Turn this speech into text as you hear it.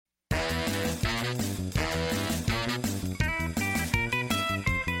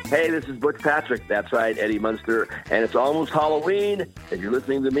Hey, this is Butch Patrick. That's right, Eddie Munster. And it's almost Halloween. If you're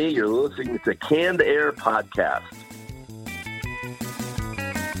listening to me, you're listening to Canned Air Podcast.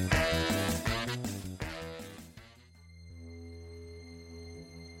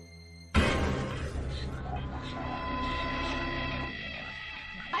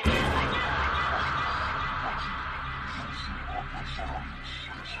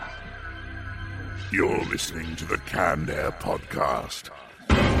 You're listening to the Canned Air Podcast.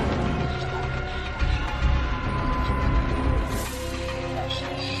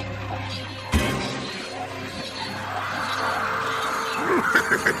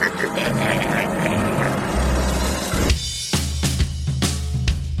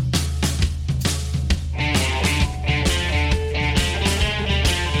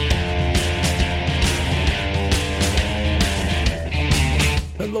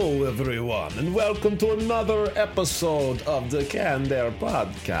 Hello everyone, and welcome to another episode of the Canned Air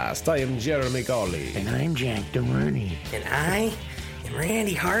Podcast. I am Jeremy Colley. And I'm Jack DeMarney. And I am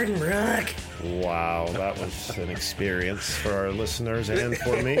Randy Hardenbrook. Wow, that was an experience for our listeners and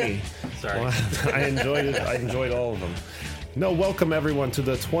for me. Sorry. Well, I enjoyed it. I enjoyed all of them. No, welcome everyone to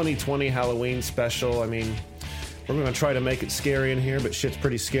the 2020 Halloween special. I mean, we're going to try to make it scary in here, but shit's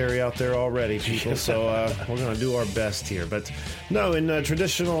pretty scary out there already, people. So we're going to do our best here. But no, in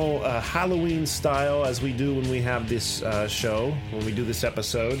traditional Halloween style, as we do when we have this show, when we do this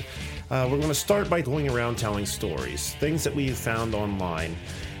episode, we're going to start by going around telling stories, things that we've found online,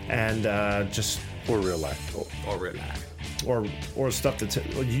 and Or real life. Or real life. or stuff that do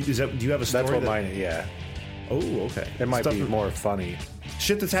you have a story? That's what mine is, yeah. Oh, okay. It might Stuff be more funny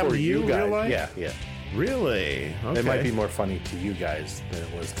shit that's happened for to you in guys. real life. Yeah. Really? Okay. It might be more funny to you guys than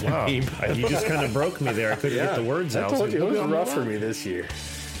it was to Wow. me. You just kind of broke me there. I couldn't get the words out. I told you, it was So- rough for me this year.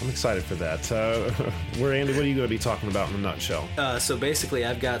 I'm excited for that. Andy, what are you going to be talking about in a nutshell? So basically,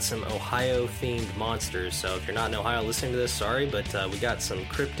 I've got some Ohio-themed monsters. So if you're not in Ohio listening to this, sorry, but we got some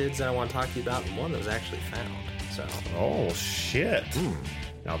cryptids that I want to talk to you about, and one that was actually found. So Oh, shit.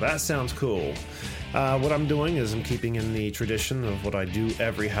 Now that sounds cool. What I'm doing is I'm keeping in the tradition of what I do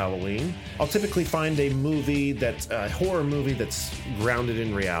every Halloween. I'll typically find a horror movie that's grounded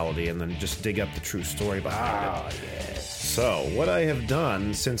in reality and then just dig up the true story behind it. So, what I have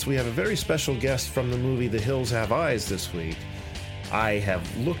done, since we have a very special guest from the movie The Hills Have Eyes this week, I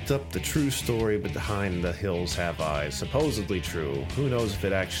have looked up the true story behind The Hills Have Eyes. Supposedly true. Who knows if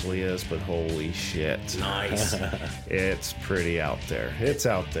it actually is, but holy shit. nice. It's pretty out there. It's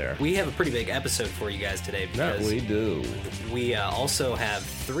out there. We have a pretty big episode for you guys today That because we do. we also have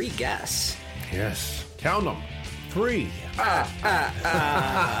 3 guests. Yes. Count them. 3.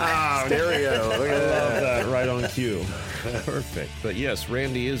 Stereo. Look I at love that. that. Right on cue. Perfect. But yes,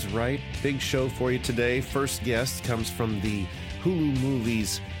 Randy is right. Big show for you today. First guest comes from the Hulu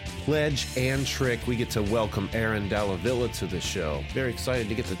movies Pledge and Trick. We get to welcome Aaron Dalla Villa to the show. Very excited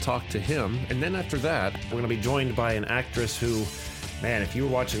to get to talk to him. And then after that, we're going to be joined by an actress who, man, if you were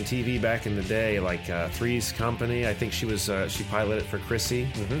watching TV back in the day, like Three's Company, I think she piloted for Chrissy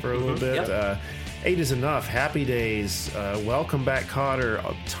for a little bit. Yep. 8 is Enough, Happy Days, Welcome Back Kotter,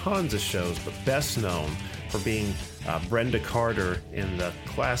 tons of shows, but best known for being Brenda Carter in the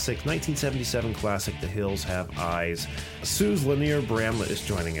classic 1977 classic The Hills Have Eyes. Suze Lanier Bramlett is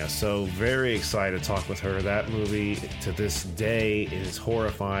joining us, so very excited to talk with her. That movie to this day is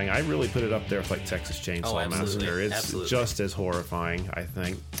horrifying. I really put it up there with like Texas Chainsaw Massacre. It's Absolutely. just as horrifying, I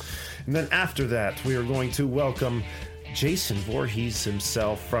think. And then after that, we are going to welcome Jason Voorhees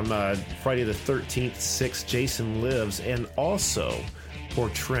himself from Friday the 13th, 6, Jason Lives, and also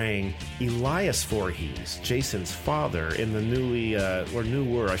portraying Elias Voorhees, Jason's father, in the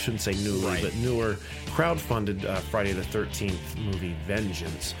newer crowdfunded Friday the 13th movie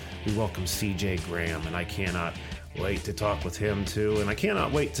Vengeance. We welcome CJ Graham, and I cannot wait to talk with him too, and I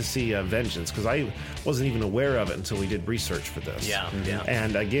cannot wait to see Vengeance, because I wasn't even aware of it until we did research for this. Yeah.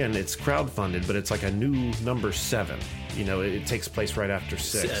 And again, it's crowdfunded, but it's like a new number 7. You know, it takes place right after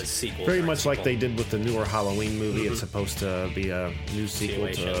 6. Sequel, Very direct much like sequel. they did with the newer Halloween movie. It's supposed to be a new sequel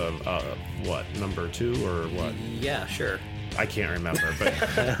to what, number 2 or what? Yeah, sure. I can't remember,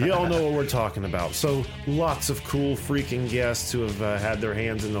 but you all know what we're talking about. So lots of cool freaking guests who have had their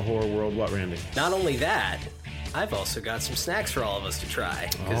hands in the horror world. What, Randy? Not only that, I've also got some snacks for all of us to try.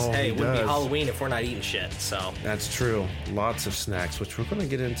 Because, Oh, hey, he it wouldn't be does. Halloween if we're not eating shit, so. That's true. Lots of snacks, which we're going to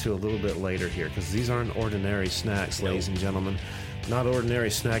get into a little bit later here, because these aren't ordinary snacks, ladies and gentlemen. Not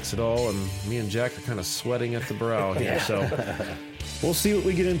ordinary snacks at all, and me and Jack are kind of sweating at the brow here. So We'll see what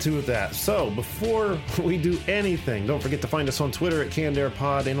we get into with that. So, before we do anything, don't forget to find us on Twitter at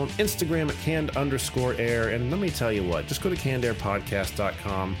CannedAirPod and on Instagram at Canned_Air. And let me tell you what, just go to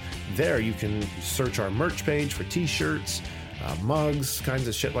CannedAirPodcast.com. There you can search our merch page for t-shirts, mugs, kinds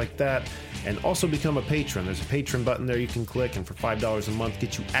of shit like that, and also become a patron. There's a patron button there you can click, and for $5 a month,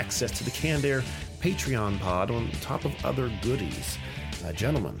 get you access to the Canned Air Patreon pod on top of other goodies.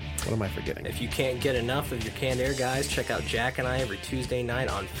 Gentlemen, what am I forgetting? If you can't get enough of your Canned Air guys, check out Jack and I every Tuesday night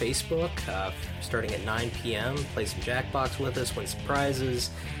on Facebook, starting at 9 p.m. Play some Jackbox with us, win some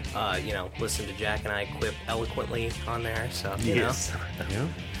prizes. Listen to Jack and I quip eloquently on there. So you know, Yeah.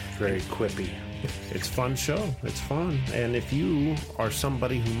 Very quippy. It's a fun show. It's fun. And if you are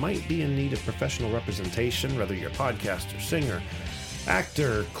somebody who might be in need of professional representation, whether you're a podcaster, singer,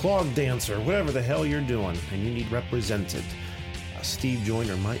 actor, clog dancer, whatever the hell you're doing, and you need represented, Steve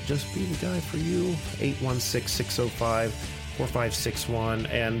Joyner might just be the guy for you. 816-605-4561,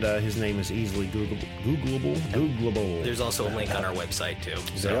 and his name is easily Googleable. there's also a link on our website too.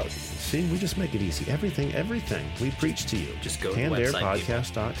 So Yep. See, we just make it easy. Everything. We preach to you. Just go to the website,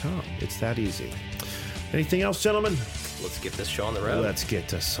 CannedAirPodcast.com. It's that easy. Anything else, gentlemen? let's get this show on the road. Let's get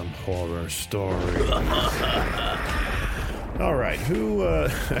to some horror stories. All right,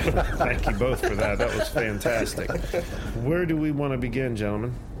 thank you both for that. That was fantastic. Where do we want to begin,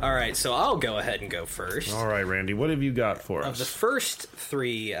 gentlemen? All right, so I'll go ahead and go first. All right, Randy, what have you got for Of the us? first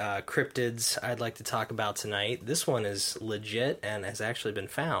three cryptids I'd like to talk about tonight, this one is legit and has actually been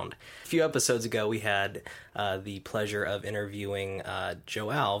found. A few episodes ago, we had the pleasure of interviewing Joe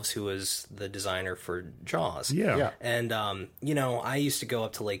Alves, who was the designer for Jaws. Yeah. And I used to go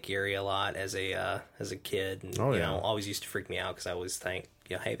up to Lake Erie a lot as a kid, and always used to freak me out because I always think,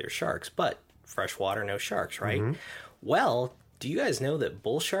 hey, there's sharks, but freshwater, no sharks, right? Mm-hmm. Well, do you guys know that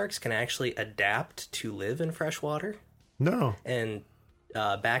bull sharks can actually adapt to live in freshwater? No. And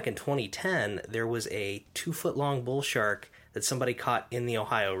back in 2010, there was a 2-foot-long bull shark that somebody caught in the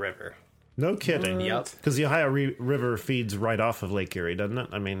Ohio River. No kidding. Yep. Because the Ohio River feeds right off of Lake Erie, doesn't it?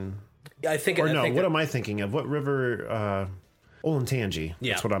 I mean, I think. or I no, think what am I thinking of? What river? Olentangy.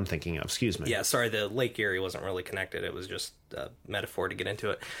 Yeah. That's what I'm thinking of. Excuse me. Yeah, sorry, the Lake Erie wasn't really connected. It was just a metaphor to get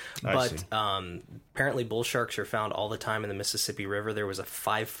into it. I But see. apparently bull sharks are found all the time in the Mississippi River. There was a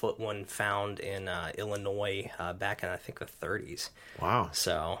 5-foot one found in Illinois back in, I think, the 30s. Wow.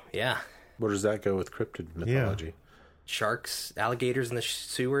 So, yeah. Where does that go with cryptid mythology? Sharks, alligators in the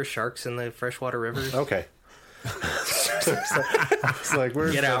sewer, sharks in the freshwater rivers. Okay. It's like,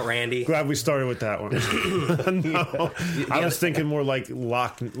 where's Get out, Randy. Glad we started with that one. No, I was thinking more like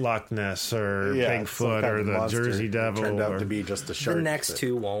Loch Ness or some Bigfoot kind or of the monster Jersey Devil. turned out or... to be just a shark. The next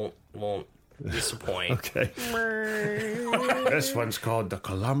two won't disappoint. Okay. This one's called the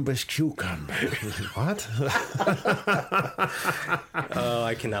Columbus cucumber. What? Oh,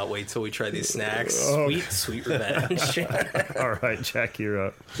 I cannot wait till we try these snacks. Oh. Sweet revenge. All right, Jack, you're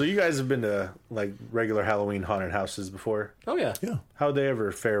up. So you guys have been to like regular Halloween haunted houses before? Oh, yeah. Yeah. How'd they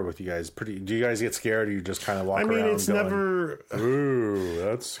ever fare with you guys? Do you guys get scared, or you just kind of walk I around? mean, it's going, never. Ooh,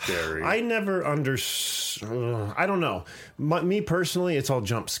 that's scary. I never I don't know. Me personally, it's all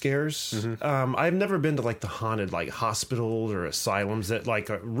jump scares. I've never been to like the haunted like hospitals or asylums that like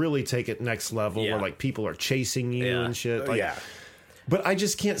really take it next level, Yeah. where like people are chasing you Yeah. and shit. Like, yeah. But I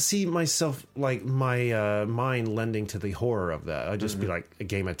just can't see myself like my mind lending to the horror of that. I'd just be like a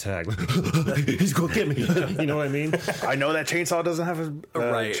game of tag. He's gonna get me. You know what I mean? I know that chainsaw doesn't have a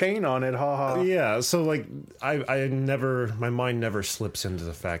Right. chain on it. Ha ha. Yeah. So like I never, my mind never slips into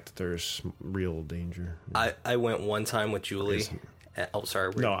the fact that there's real danger. I went one time with Julie. Oh,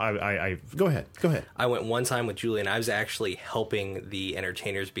 sorry. No, I go ahead. I went one time with Julie, and I was actually helping the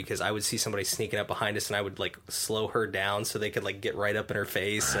entertainers because I would see somebody sneaking up behind us, and I would like slow her down so they could like get right up in her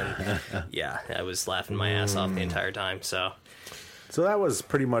face, and yeah, I was laughing my ass off the entire time. So So that was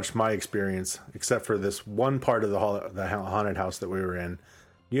pretty much my experience, except for this one part of the haunted house that we were in.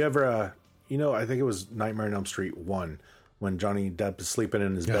 You ever, I think it was Nightmare on Elm Street 1, when Johnny Depp is sleeping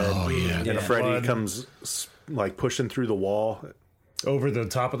in his bed, and Freddy Blood. comes like pushing through the wall. Over the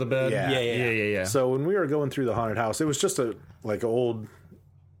top of the bed. Yeah. Yeah. So when we were going through the haunted house, it was just a like old,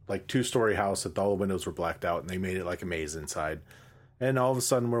 like 2-story house that all the windows were blacked out, and they made it like a maze inside. And all of a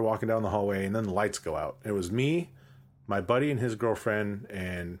sudden, we're walking down the hallway, and then the lights go out. It was me, my buddy and his girlfriend,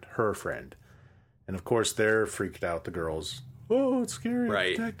 and her friend. And of course, they're freaked out. The girls, oh, it's scary!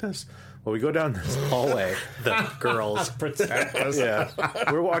 Right. Protect us. Well, we go down this hallway. the girls. Protect us. Yeah,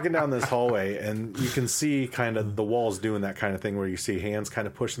 we're walking down this hallway, and you can see kind of the walls doing that kind of thing where you see hands kind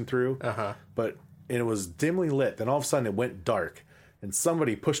of pushing through. But it was dimly lit. Then all of a sudden, it went dark, and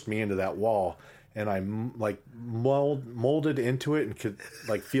somebody pushed me into that wall, and I molded into it and could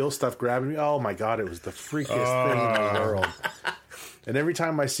like feel stuff grabbing me. Oh my God, it was the freakiest thing in the world. And every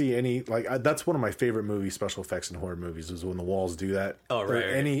time I see any, that's one of my favorite special effects in horror movies is when the walls do that. Oh, right. Or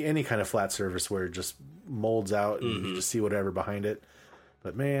any kind of flat surface where it just molds out and you just see whatever behind it.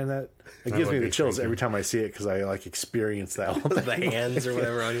 But man, that gives me the chills every time I see it because I like experience that whole The hands or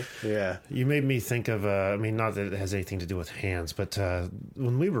whatever on you. Yeah. You made me think of, not that it has anything to do with hands, but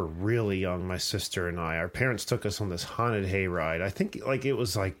when we were really young, my sister and I, our parents took us on this haunted hayride. I think it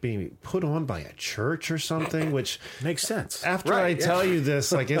was being put on by a church or something, which makes sense. After I tell you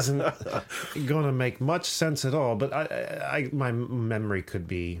this, isn't going to make much sense at all. But my memory could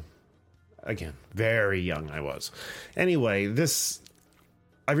be, again, very young I was. Anyway,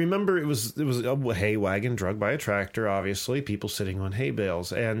 I remember it was a hay wagon dragged by a tractor, obviously, people sitting on hay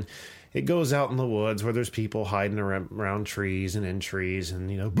bales. And it goes out in the woods where there's people hiding around trees and in trees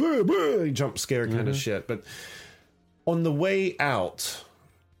and, blah, blah, jump scare kind of shit. But on the way out,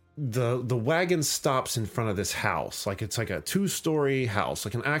 the wagon stops in front of this house. It's like a 2-story house,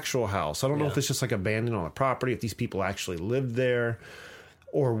 like an actual house. I don't know if it's just abandoned on a property, if these people actually lived there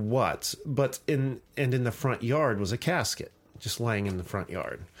or what. But in the front yard was a casket. Just laying in the front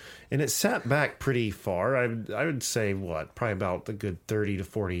yard. And it sat back pretty far. I would say, probably about a good 30 to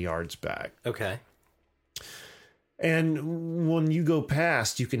 40 yards back. Okay. And when you go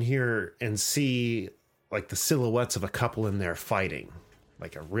past, you can hear and see, the silhouettes of a couple in there fighting.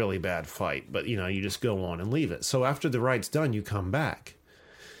 Like a really bad fight. But, you just go on and leave it. So after the ride's done, you come back.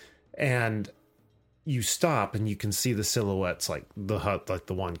 And you stop and you can see the silhouettes, the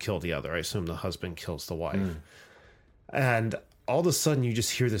one killed the other. I assume the husband kills the wife. And all of a sudden, you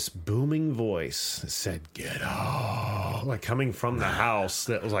just hear this booming voice that said, "Get out!" Coming from the house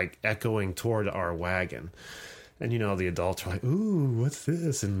that was echoing toward our wagon. And the adults are like, "Ooh, what's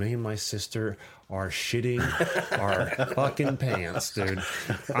this?" And me and my sister are shitting our fucking pants, dude.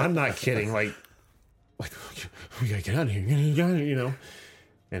 I'm not kidding. We gotta get out of here,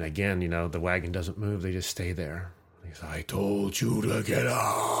 And again, the wagon doesn't move; they just stay there. He's like, "I told you to get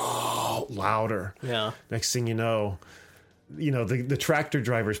out!" Louder. Yeah. Next thing you know, the tractor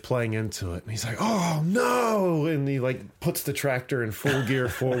driver's playing into it, and he's like, "Oh no!" And he puts the tractor in full gear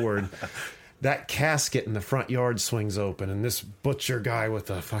forward. That casket in the front yard swings open, and this butcher guy with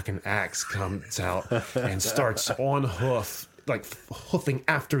a fucking axe comes out and starts on hoof, hoofing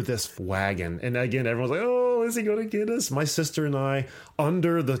after this wagon. And again, everyone's like, "Oh, is he going to get us?" My sister and I,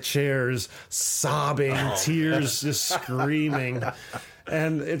 under the chairs, sobbing, tears just screaming.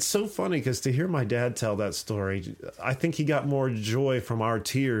 And it's so funny because to hear my dad tell that story, I think he got more joy from our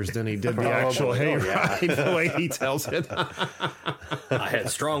tears than he did the actual hayride, the way he tells it. I had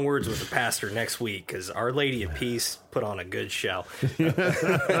strong words with the pastor next week because Our Lady of Peace put on a good show.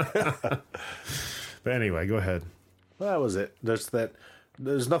 But anyway, go ahead. Well, that was it.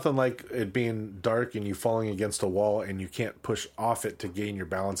 There's nothing like it being dark and you falling against a wall and you can't push off it to gain your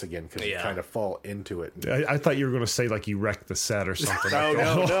balance again because you kind of fall into it. I thought you were going to say you wrecked the set or something.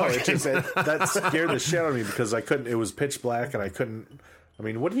 No. It just that scared the shit out of me because I couldn't. It was pitch black and I couldn't. I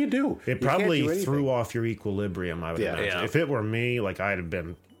mean, what do you do? It probably threw off your equilibrium. I would imagine. Yeah. If it were me, I'd have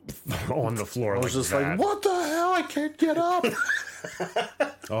been on the floor. I was just like, what the hell? I can't get up.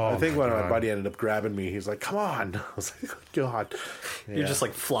 I think when my buddy ended up grabbing me, he's like, "Come on!" I was like, "God!" Yeah. You're just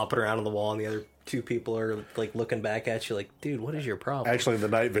flopping around on the wall, and the other two people are looking back at you, "Dude, what is your problem?" Actually, in the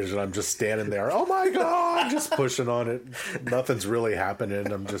night vision, I'm just standing there. Oh my God! Just pushing on it. Nothing's really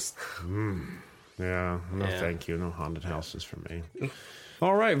happening. I'm just. Yeah. No, thank you. No haunted houses for me.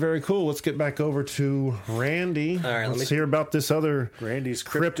 All right, very cool. Let's get back over to Randy. All right, let's hear about this other Randy's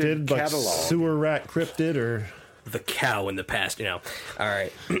cryptid catalog. Sewer rat cryptid or the cow in the past, All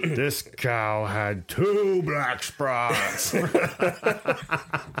right. This cow had 2 black spots. I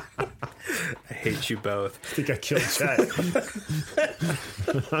hate you both. I think I killed Chet.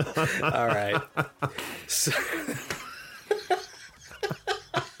 All right. So...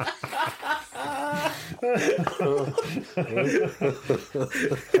 I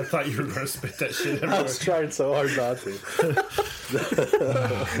thought you were going to spit that shit everywhere. I was trying so hard not to.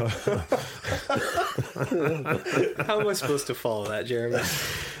 How am I supposed to follow that, Jeremy?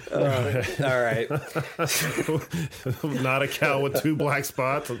 All right. Not a cow with 2 black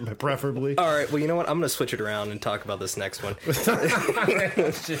spots, preferably. All right. Well, you know what? I'm going to switch it around and talk about this next one.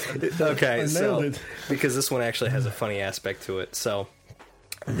 Okay. So, because this one actually has a funny aspect to it. So,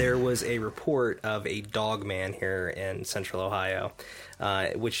 there was a report of a dog man here in central Ohio,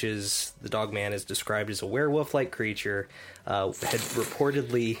 which is, the dog man is described as a werewolf-like creature, had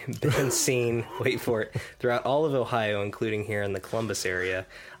reportedly been seen, wait for it, throughout all of Ohio, including here in the Columbus area.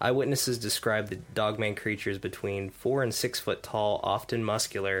 Eyewitnesses described the dogman creatures between 4 and 6 foot tall, often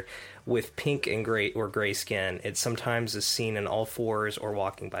muscular, with pink and gray skin. It sometimes is seen in all fours or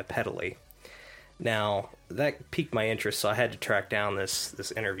walking bipedally. Now, that piqued my interest, so I had to track down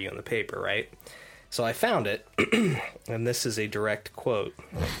this interview in the paper, right? So I found it, and this is a direct quote.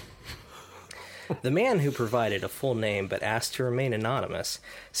 The man who provided a full name but asked to remain anonymous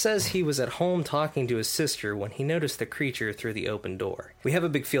says he was at home talking to his sister when he noticed the creature through the open door. We have a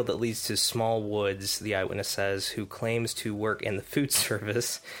big field that leads to small woods, the eyewitness says, who claims to work in the food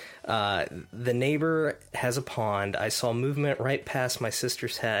service. The neighbor has a pond. I saw movement right past my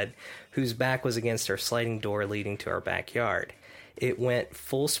sister's head, whose back was against our sliding door leading to our backyard. It went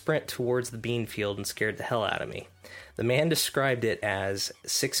full sprint towards the bean field and scared the hell out of me. The man described it as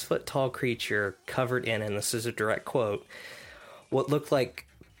 6 foot tall creature covered in, and this is a direct quote, what looked like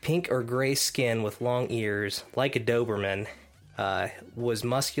pink or gray skin with long ears, like a Doberman, was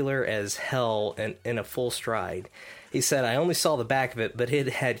muscular as hell and in a full stride. He said, I only saw the back of it, but it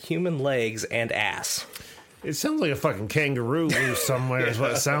had human legs and ass. It sounds like a fucking kangaroo loose somewhere is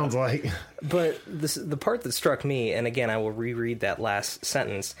what it sounds like. But the part that struck me, and again, I will reread that last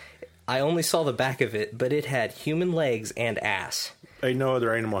sentence, I only saw the back of it, but it had human legs and ass. Ain't no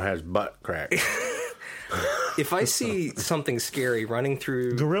other animal has butt crack. If I see something scary running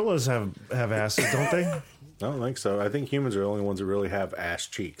through... Gorillas have asses, don't they? I don't think so. I think humans are the only ones that really have ass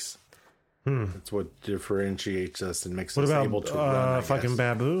cheeks. That's what differentiates us and makes us able to run. What about fucking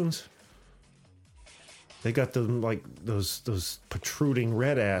baboons? They got them like those protruding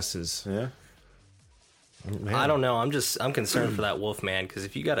red asses. Yeah. Man. I don't know. I'm concerned for that wolf man, because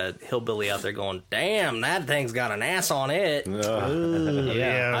if you got a hillbilly out there going, damn, that thing's got an ass on it.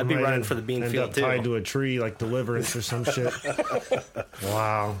 Yeah, I'd be running for the bean end field up too. tied to a tree like Deliverance or some shit.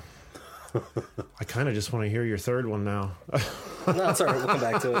 Wow. I kind of just want to hear your third one now. No, it's all right. We'll come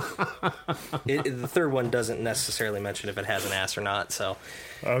back to it. The third one doesn't necessarily mention if it has an ass or not. So,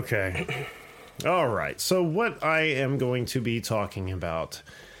 Okay. All right. So what I am going to be talking about,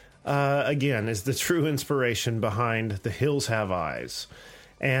 again, is the true inspiration behind The Hills Have Eyes.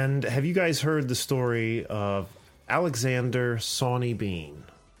 And have you guys heard the story of Alexander Sawney Bean?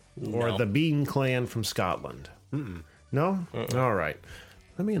 Or No. the Bean Clan from Scotland? No? All right.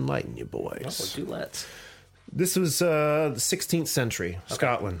 Let me enlighten you, boys. do let's. This was the 16th century,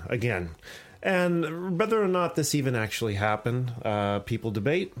 Scotland, again. And whether or not this even actually happened, people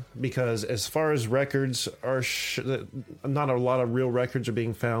debate, because as far as records are, not a lot of real records are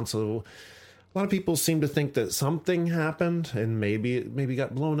being found, so a lot of people seem to think that something happened, and maybe it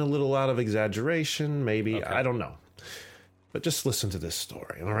got blown a little out of exaggeration, maybe, I don't know. But just listen to this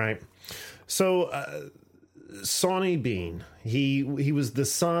story, all right? So, Sawney Bean, he was the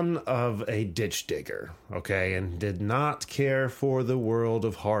son of a ditch digger, okay, and did not care for the world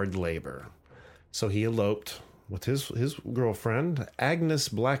of hard labor. So he eloped with his girlfriend, Agnes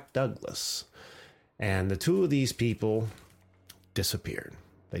Black Douglas. And the two of these people disappeared.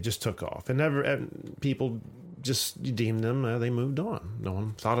 They just took off. And people just deemed them, they moved on. No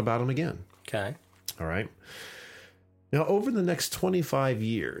one thought about them again. Okay. All right. Now, over the next 25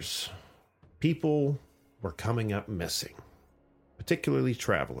 years, people were coming up missing, particularly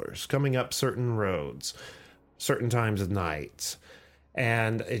travelers, coming up certain roads, certain times of night.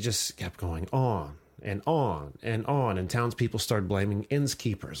 And it just kept going on and on and on. And townspeople started blaming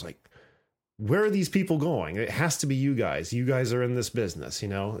innkeepers. Like, where are these people going? It has to be you guys. You guys are in this business, you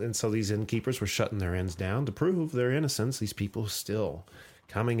know? And so these innkeepers were shutting their inns down to prove their innocence. These people still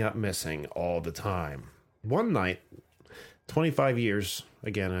coming up missing all the time. One night, 25 years,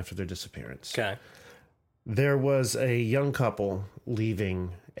 again, after their disappearance. Okay. There was a young couple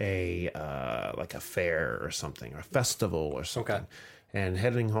leaving a like a fair or something, or a festival or something, Okay. and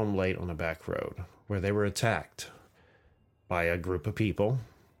heading home late on a back road where they were attacked by a group of people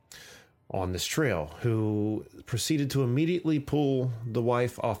on this trail who proceeded to immediately pull the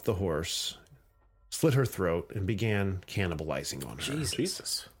wife off the horse, slit her throat, and began cannibalizing on her.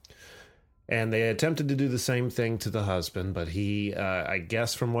 Jesus. And they attempted to do the same thing to the husband, but he, I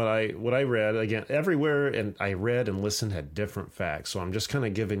guess from what I read, again, everywhere and I read and listened had different facts. So I'm just kind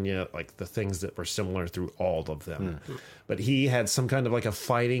of giving you like the things that were similar through all of them. But he had some kind of like a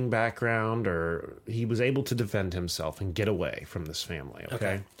fighting background, or he was able to defend himself and get away from this family,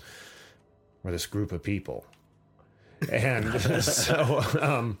 okay? Or this group of people. And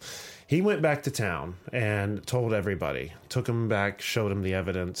so He went back to town and told everybody, took him back, showed him the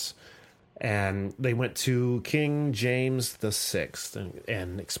evidence, and they went to King James VI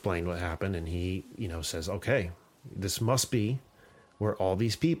and explained what happened. And he, says, okay, this must be where all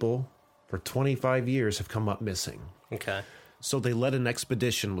these people for 25 years have come up missing. Okay. So they led an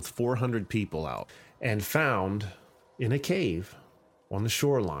expedition with 400 people out and found in a cave on the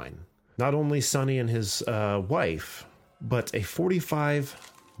shoreline, not only Sonny and his wife, but a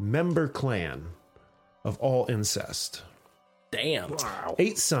 45-member clan of all incest. Damn. Wow.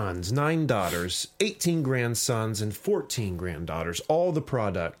 8 sons, 9 daughters, 18 grandsons, and 14 granddaughters, all the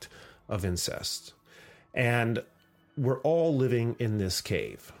product of incest. And we're all living in this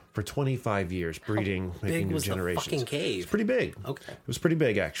cave for 25 years, breeding, making new generations. The fucking cave? It's pretty big. Okay. It was pretty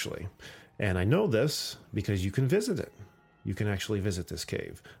big, actually. And I know this because you can visit it. You can actually visit this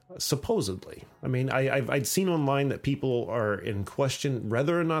cave, supposedly. I mean, I'd seen online that people are in question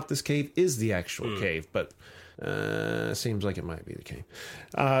whether or not this cave is the actual cave, but it seems like it might be the cave.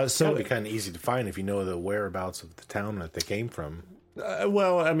 So It'd be kind of easy to find if you know the whereabouts of the town that they came from.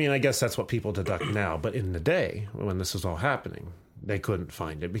 well, I mean, I guess that's what people deduct now. But in the day when this was all happening, they couldn't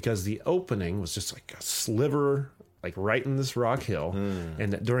find it because the opening was just like a sliver, like right in this rock hill.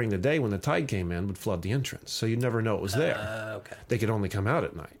 And that during the day when the tide came in, would flood the entrance. So you'd never know it was there. Okay. They could only come out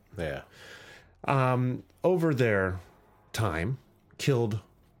at night. Yeah. Over their time, killed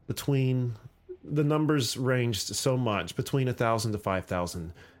between, the numbers ranged so much, between 1,000 to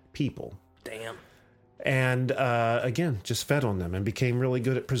 5,000 people. Damn. And again, just fed on them and became really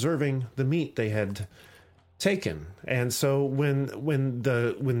good at preserving the meat they had taken. And so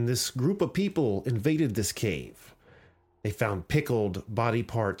when this group of people invaded this cave, they found pickled body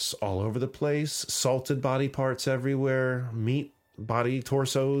parts all over the place, salted body parts everywhere, meat, body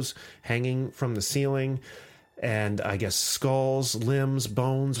torsos hanging from the ceiling, and I guess skulls, limbs,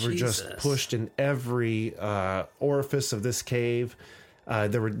 bones were just pushed in every orifice of this cave.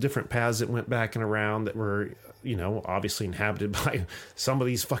 There were different paths that went back and around that were, obviously inhabited by some of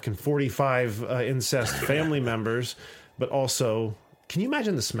these fucking 45 incest family members, but also, can you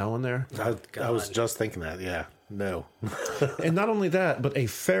imagine the smell in there? I was just thinking that, yeah. No. And not only that, but a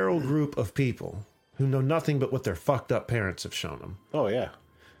feral group of people who know nothing but what their fucked up parents have shown them. Oh, yeah.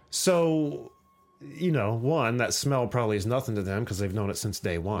 So, one, that smell probably is nothing to them because they've known it since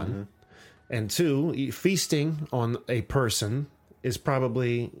day one. Mm-hmm. And 2, feasting on a person is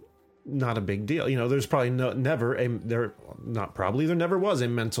probably not a big deal. There's probably there never was a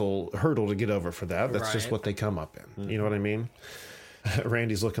mental hurdle to get over for that. That's just what they come up in. Mm-hmm. You know what I mean?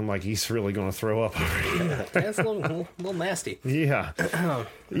 Randy's looking like he's really going to throw up. Yeah, it's a little nasty. Yeah. What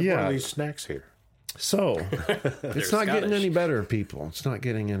are these snacks here? So, it's not getting any better, people. It's not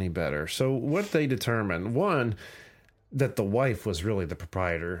getting any better. So, what they determined, one, that the wife was really the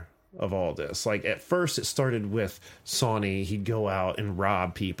proprietor of all this. Like, at first, it started with Sonny. He'd go out and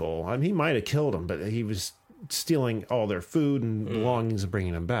rob people. I mean, he might have killed them, but he was stealing all their food and belongings and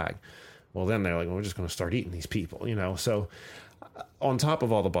bringing them back. Well, then they're like, well, we're just going to start eating these people, So, on top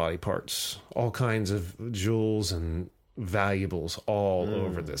of all the body parts, all kinds of jewels and valuables all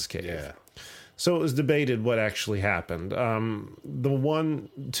over this cave. Yeah. So it was debated what actually happened.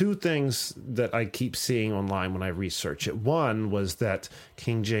 Two things that I keep seeing online when I research it. One was that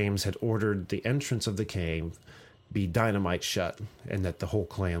King James had ordered the entrance of the cave be dynamite shut and that the whole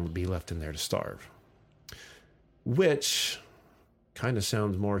clan would be left in there to starve. Which kind of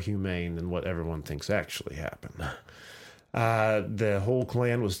sounds more humane than what everyone thinks actually happened. The whole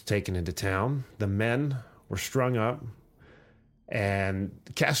clan was taken into town. The men were strung up and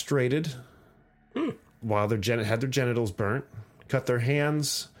castrated while had their genitals burnt, cut their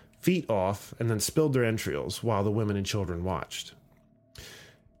hands, feet off, and then spilled their entrails while the women and children watched.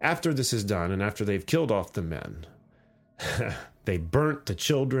 After this is done, and after they've killed off the men, they burnt the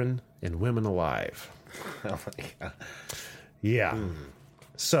children and women alive. Oh my God. Yeah.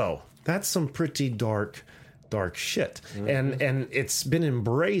 So that's some pretty dark shit. Mm-hmm. And it's been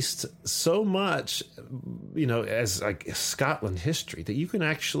embraced so much, as like Scotland history that you can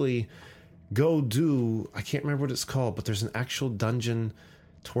actually go do, I can't remember what it's called, but there's an actual dungeon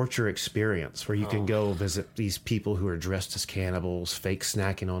torture experience where you can go visit these people who are dressed as cannibals, fake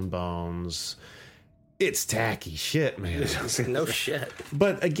snacking on bones. It's tacky shit, man. No shit.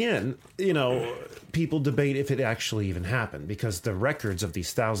 But again, people debate if it actually even happened because the records of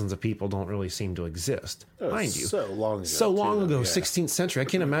these thousands of people don't really seem to exist. Mind you. So long ago. So long ago, 16th century. I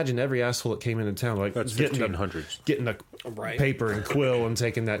can't imagine every asshole that came into town like that's getting 1500s. Getting a paper and quill and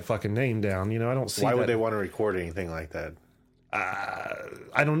taking that fucking name down. I don't see Why that. would they want to record anything like that?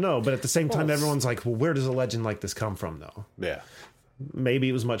 I don't know. But at the same time, everyone's like, well, where does a legend like this come from, though? Yeah. Maybe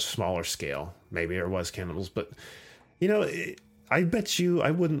it was much smaller scale. Maybe there was cannibals, but I bet you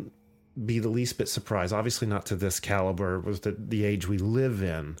I wouldn't be the least bit surprised. Obviously, not to this caliber with the age we live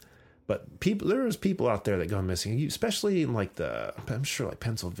in. But there's people out there that go missing, especially in I'm sure like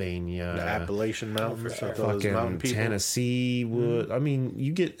Pennsylvania, the Appalachian Mountains, fucking Tennessee. I mean,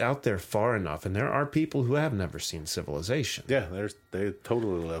 you get out there far enough, and there are people who have never seen civilization. Yeah, they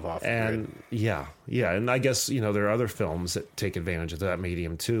totally live off. And yeah, and I guess there are other films that take advantage of that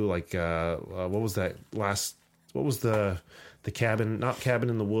medium too. Like what was that last? What was the cabin? Not Cabin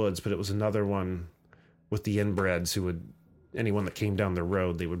in the Woods, but it was another one with the inbreds who would. Anyone that came down the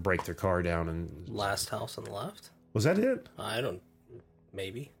road, they would break their car down and... Last House on the Left? Was that it?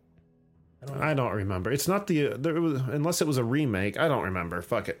 Maybe. I don't remember. It's not unless it was a remake. I don't remember.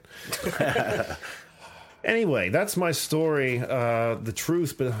 Fuck it. Anyway, that's my story. The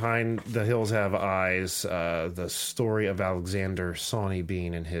truth behind The Hills Have Eyes. The story of Alexander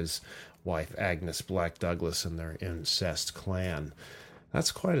Sonnebean and his wife Agnes Black Douglas and their incest clan.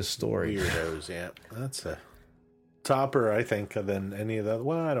 That's quite a story. Weirdos, yeah. That's a... topper, I think, than any of the.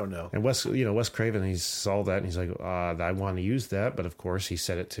 Well, I don't know. And Wes Craven, he saw that and he's like, I want to use that, but of course he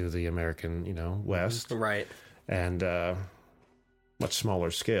said it to the American, West, right? And much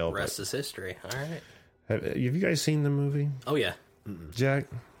smaller scale. Rest is history. All right. Have you guys seen the movie? Oh yeah, Jack.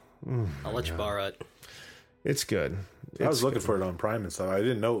 I'll let you borrow it. It's good. I was looking for it on Prime and stuff. I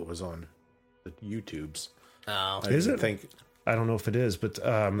didn't know it was on the YouTubes. Oh, is it? I don't know if it is, but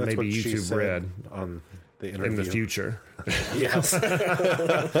maybe YouTube Red on. In the future. Yes.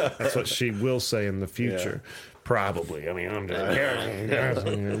 That's what she will say in the future. Yeah. Probably. I mean, I'm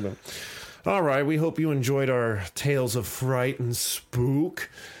just... All right. We hope you enjoyed our tales of fright and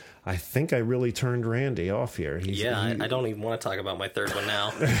spook. I think I really turned Randy off here. I don't even want to talk about my third one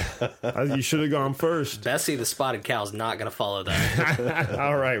now. You should have gone first. Bessie the Spotted Cow is not going to follow that.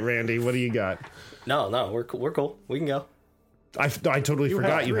 All right, Randy. What do you got? No, we're cool. We can go. I totally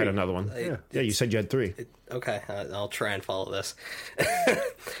forgot you had another one. Yeah, you said you had 3. Okay, I'll try and follow this.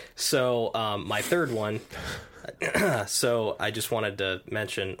 So, my third one. So, I just wanted to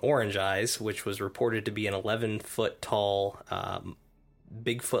mention Orange Eyes, which was reported to be an 11-foot tall,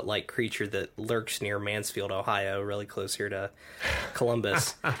 Bigfoot-like creature that lurks near Mansfield, Ohio, really close here to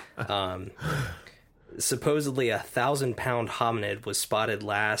Columbus. Supposedly a 1,000-pound hominid was spotted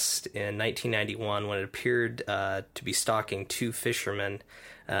last in 1991 when it appeared to be stalking 2 fishermen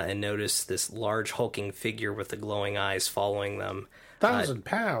and noticed this large hulking figure with the glowing eyes following them 1,000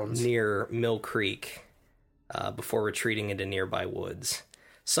 pounds near Mill Creek before retreating into nearby woods.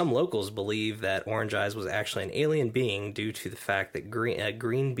 Some locals believe that Orange Eyes was actually an alien being due to the fact that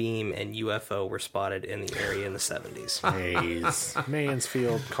green beam and UFO were spotted in the area in the 70s. Jeez.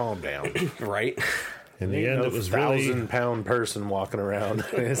 Mansfield, calm down. Right? In the end, it was 1,000-pound person walking around.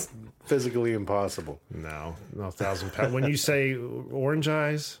 It's physically impossible. No, 1,000 pounds. When you say Orange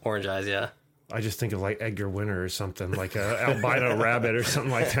Eyes, yeah. I just think of like Edgar Winter or something, like a albino rabbit or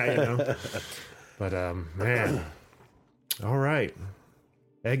something like that, But man, all right.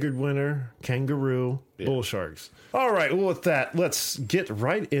 Edgar Winter, kangaroo, bull sharks. All right, well, with that, let's get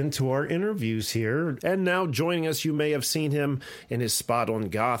right into our interviews here. And now joining us, you may have seen him in his spot on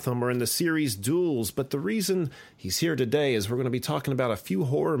Gotham or in the series Duels. But the reason he's here today is we're going to be talking about a few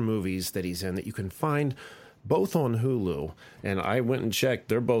horror movies that he's in that you can find both on Hulu. And I went and checked.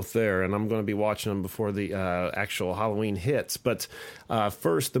 They're both there, and I'm going to be watching them before the actual Halloween hits. But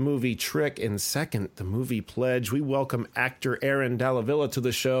first, the movie Trick, and second, the movie Pledge. We welcome actor Aaron Dallavilla to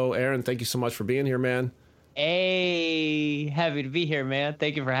the show. Aaron, thank you so much for being here, man. Hey, happy to be here, man.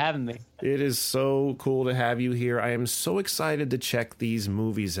 Thank you for having me. It is so cool to have you here. I am so excited to check these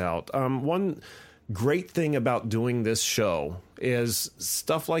movies out. One great thing about doing this show is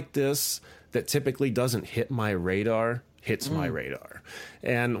stuff like this that typically doesn't hit my radar, hits my radar.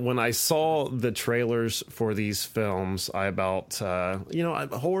 And when I saw the trailers for these films,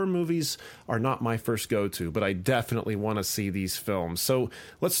 horror movies are not my first go-to, but I definitely want to see these films. So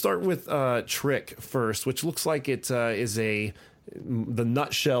let's start with Trick first, which looks like it is the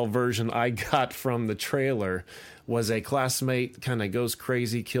nutshell version I got from the trailer was a classmate kind of goes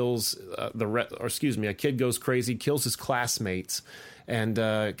crazy, kills a kid goes crazy, kills his classmates, and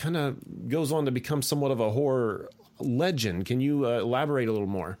kind of goes on to become somewhat of a horror legend. Can you elaborate a little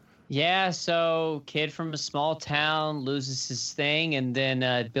more? Yeah, so kid from a small town loses his thing and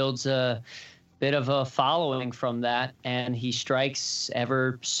then builds a bit of a following from that, and he strikes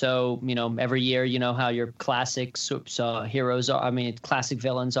every year. You know how your classic heroes are. Classic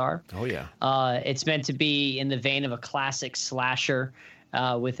villains are. Oh yeah. It's meant to be in the vein of a classic slasher.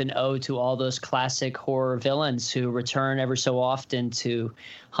 with an ode to all those classic horror villains who return ever so often to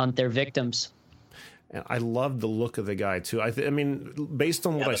hunt their victims. And I love the look of the guy too. I mean, based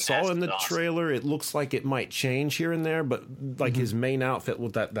on what I saw in the trailer, it looks like it might change here and there. But like his main outfit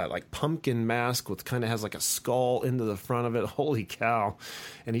with that like pumpkin mask, with kind of has like a skull into the front of it. Holy cow!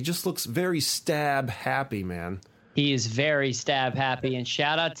 And he just looks very stab happy, man. He is very stab happy. And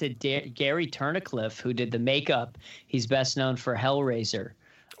shout out to Gary Turnicliffe, who did the makeup. He's best known for Hellraiser.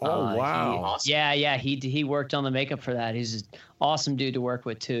 Oh, wow. Awesome. Yeah. He worked on the makeup for that. He's an awesome dude to work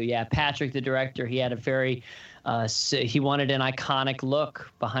with, too. Yeah, Patrick, the director, he had a very he wanted an iconic look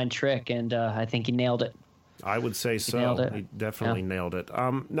behind Trick, and I think he nailed it. I would say so. He definitely nailed it.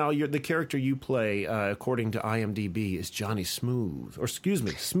 Now, the character you play, according to IMDb, is Johnny Smooth. Or, excuse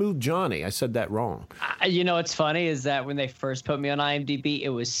me, Smooth Johnny. I said that wrong. You know what's funny is that when they first put me on IMDb, it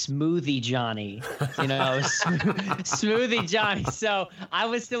was Smoothie Johnny. You know, Smoothie Johnny. So I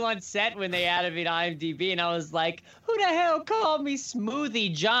was still on set when they added me to IMDb, and I was like, who the hell called me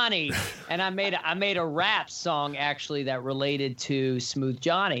Smoothie Johnny? And I made a rap song, actually, that related to Smooth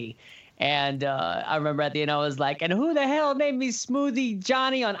Johnny. And I remember at the end I was like, and who the hell named me Smoothie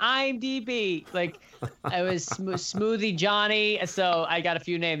Johnny on IMDb? Like, I was Smoothie Johnny. So I got a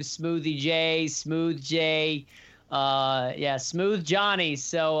few names: Smoothie J, Smooth J, Smooth Johnny.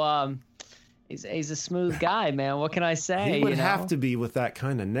 So he's a smooth guy, man. What can I say? He would have to be with that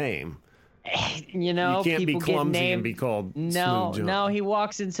kind of name. You know, you can't be clumsy and be called Smooth Johnny. No, he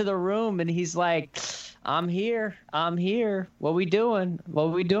walks into the room and he's like, I'm here. What we doing?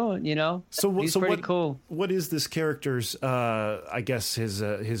 You know? He's pretty cool. What is this character's, I guess,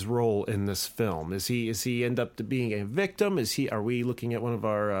 his role in this film? Is he end up to being a victim? Are we looking at one of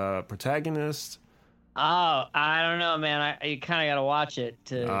our protagonists? Oh, I don't know, man. You kind of got to watch it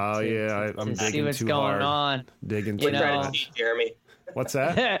to see what's going on. Digging too hard. Quit trying to cheat, Jeremy. What's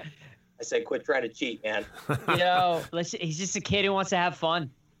that? I said, quit trying to cheat, man. You know, he's just a kid who wants to have fun.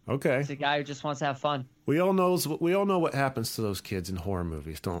 Okay. He's a guy who just wants to have fun. We all know what happens to those kids in horror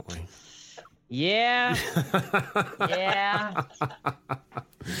movies, don't we? Yeah. Yeah.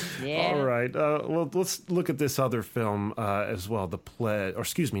 All right. Well, let's look at this other film as well, The Pledge. Or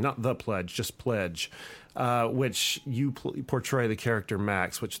excuse me, not The Pledge, just Pledge, which you portray the character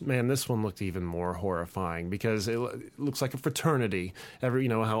Max, which, man, this one looked even more horrifying because it looks like a fraternity. You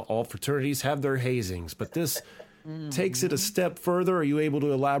know how all fraternities have their hazings, but this takes it a step further. Are you able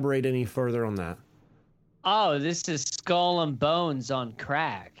to elaborate any further on that? Oh, this is Skull and Bones on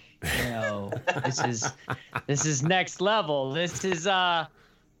crack. You know, this is next level. This is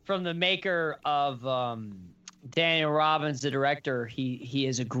from the maker of Daniel Robbins, the director. He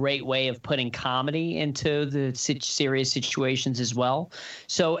has a great way of putting comedy into the serious situations as well.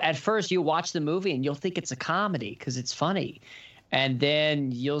 So at first you watch the movie and you'll think it's a comedy because it's funny, and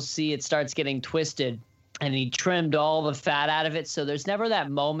then you'll see it starts getting twisted. And he trimmed all the fat out of it. So there's never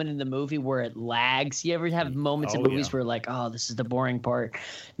that moment in the movie where it lags. You ever have moments in movies where like, oh, this is the boring part?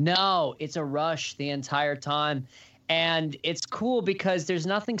 No, it's a rush the entire time. And it's cool because there's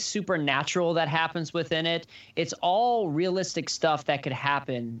nothing supernatural that happens within it. It's all realistic stuff that could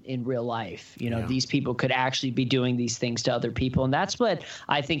happen in real life. You know, these people could actually be doing these things to other people. And that's what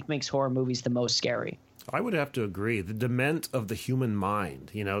I think makes horror movies the most scary. I would have to agree. The dement of the human mind,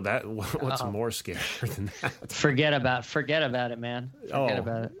 you know, what's more scary than that? Forget about it, man. Forget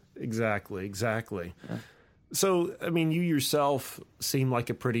about it. Exactly. Yeah. So, I mean, you yourself seem like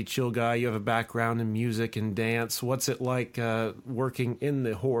a pretty chill guy. You have a background in music and dance. What's it like working in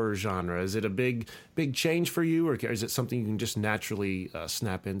the horror genre? Is it a big change for you, or is it something you can just naturally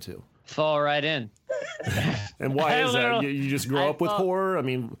snap into? Fall right in. And why is that? You just grow up with horror? I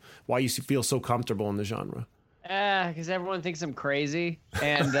mean, why you feel so comfortable in the genre? Because everyone thinks I'm crazy,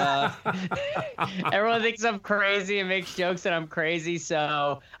 and everyone thinks I'm crazy and makes jokes that I'm crazy.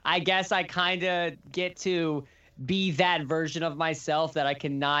 So I guess I kind of get to be that version of myself that I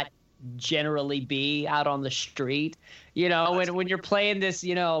cannot generally be out on the street. You know, when you're playing this,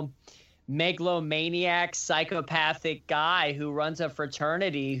 you know, megalomaniac, psychopathic guy who runs a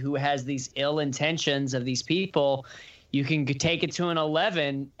fraternity who has these ill intentions of these people, you can take it to an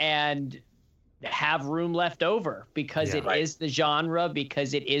 11 and have room left over because it is the genre,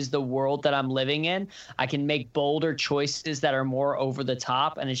 because it is the world that I'm living in. I can make bolder choices that are more over the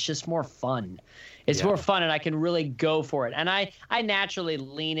top, and it's just more fun. It's more fun, and I can really go for it. And I naturally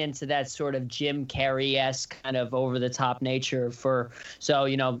lean into that sort of Jim Carrey-esque kind of over-the-top nature so,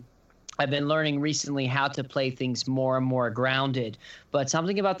 you know, I've been learning recently how to play things more and more grounded. But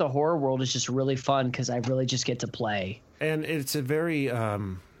something about the horror world is just really fun because I really just get to play. And it's a very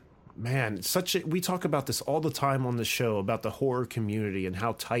man, we talk about this all the time on the show about the horror community and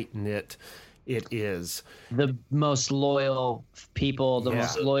how tight knit it is. The most loyal people, the Yeah.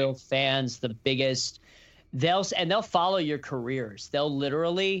 most loyal fans, the biggest. They'll follow your careers. They'll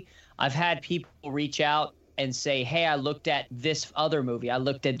literally. I've had people reach out and say, "Hey, I looked at this other movie. I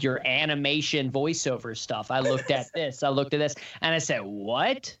looked at your animation voiceover stuff. I looked at this. I looked at this," and I said,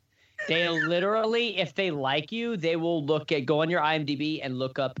 "What?" They literally, if they like you, they will go on your IMDb and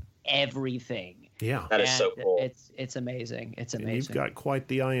look up everything. Yeah. That is so cool. It's amazing. It's And amazing. you've got quite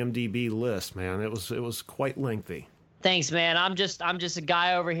the IMDb list, man. It was quite lengthy. Thanks, man. I'm just a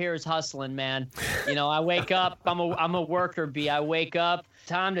guy over here who's hustling, man. You know, I wake up. I'm a worker bee. I wake up.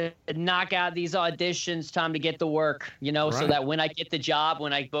 Time to knock out these auditions. Time to get the work. You know, so Right. that when I get the job,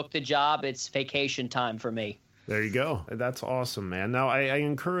 when I book the job, it's vacation time for me. There you go. That's awesome, man. Now, I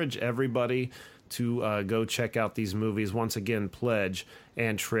encourage everybody to go check out these movies. Once again, Pledge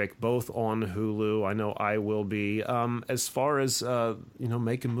and Trick, both on Hulu. I know I will be. As far as,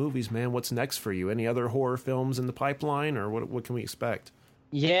 making movies, man, what's next for you? Any other horror films in the pipeline, or what can we expect?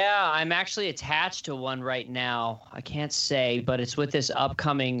 Yeah, I'm actually attached to one right now. I can't say, but it's with this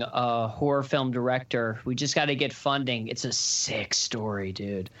upcoming horror film director. We just got to get funding. It's a sick story,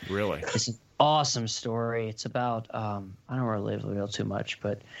 dude. Really? It's an awesome story. It's about I don't want to reveal too much,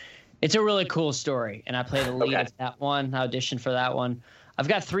 but it's a really cool story. And I play the lead of that one. I auditioned for that one. I've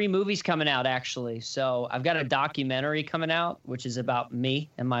got 3 movies coming out, actually. So I've got a documentary coming out, which is about me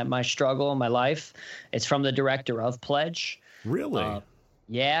and my struggle and my life. It's from the director of Pledge. Really?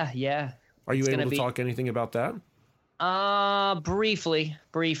 Yeah. Are you It's able gonna to be- talk anything about that? Briefly.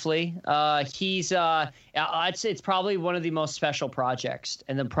 He's I'd say it's probably one of the most special projects,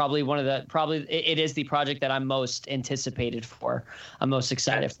 and then it is the project that I'm most anticipated for. I'm most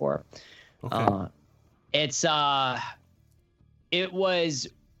excited for. Okay.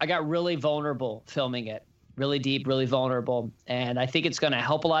 I got really vulnerable filming it, really deep, really vulnerable, and I think it's going to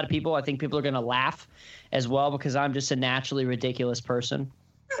help a lot of people. I think people are going to laugh as well because I'm just a naturally ridiculous person.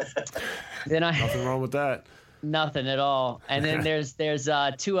 Nothing wrong with that. Nothing at all. And then there's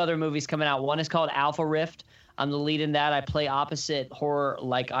 2 other movies coming out. One is called Alpha Rift. I'm the lead in that. I play opposite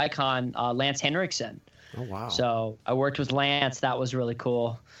horror-like icon Lance Henriksen. Oh, wow. So I worked with Lance. That was really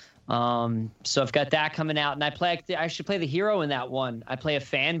cool. So I've got that coming out, and I actually play the hero in that one. I play a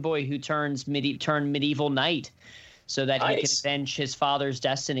fanboy who turned medieval knight, so that he can avenge his father's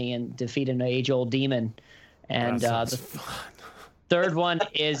destiny and defeat an age-old demon. And That the sounds fun. third one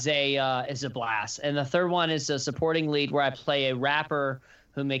is a blast, and the third one is a supporting lead where I play a rapper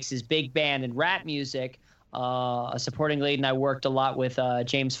who makes his big band and rap music. A supporting lead, and I worked a lot with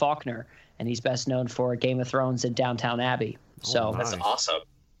James Faulkner, and he's best known for Game of Thrones and Downtown Abbey. So nice. That's awesome.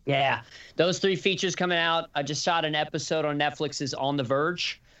 yeah, those 3 features coming out. I just shot an episode on Netflix's On the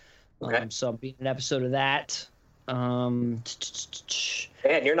Verge. Okay. So I'll be in an episode of that. Man,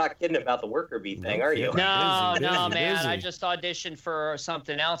 you're not kidding about the worker bee thing, are you? No, Busy, man. busy. I just auditioned for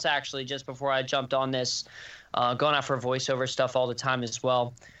something else actually just before I jumped on this. Going out for voiceover stuff all the time as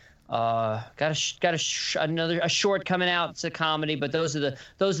well. Got a short coming out. It's a comedy, but those are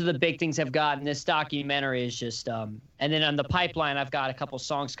the big things I've got. And this documentary is just and then on the pipeline I've got a couple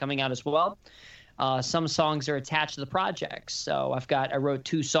songs coming out as well. Some songs are attached to the projects. So I wrote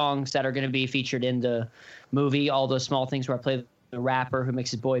 2 songs that are going to be featured in the movie. All those small things where I play the rapper who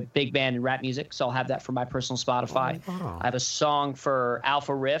makes his big band and rap music. So I'll have that for my personal Spotify. Oh, wow. I have a song for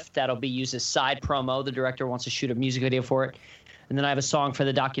Alpha Rift that'll be used as side promo. The director wants to shoot a music video for it. And then I have a song for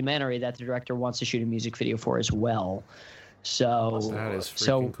the documentary that the director wants to shoot a music video for as well. So That is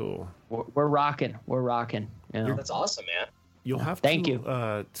freaking cool. We're rocking. We're rocking. You know? That's awesome, man. You'll have Thank to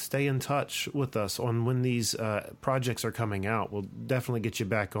you. Stay in touch with us on when these projects are coming out. We'll definitely get you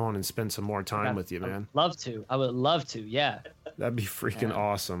back on and spend some more time with you, man. Love to. I would love to. Yeah. That'd be freaking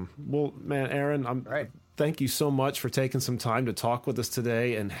awesome. Well, man, Aaron, thank you so much for taking some time to talk with us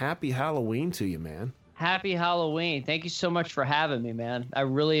today, and happy Halloween to you, man. Happy Halloween. Thank you so much for having me, man. I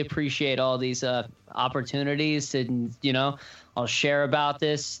really appreciate all these opportunities and, I'll share about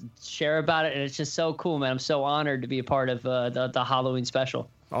it. And it's just so cool, man. I'm so honored to be a part of the Halloween special.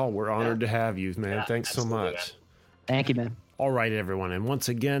 Oh, we're honored to have you, man. Yeah, Thanks so absolutely, much. man. Thank you, man. All right, everyone. And once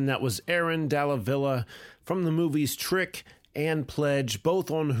again, that was Aaron Dalla Villa from the movies Trick and Pledge,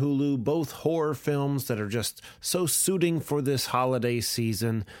 both on Hulu, both horror films that are just so suiting for this holiday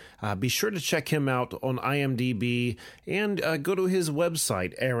season. Be sure to check him out on IMDb and go to his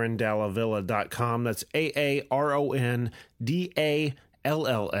website, aarondallavilla.com. That's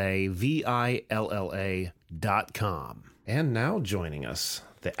AARONDALLAVILLA.com. And now joining us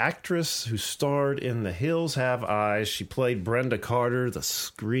the actress who starred in The Hills Have Eyes. She played Brenda Carter, the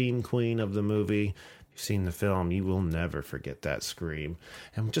scream queen of the movie. You've seen the film, you will never forget that scream.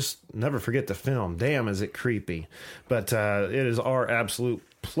 And just never forget the film. Damn, is it creepy. But it is our absolute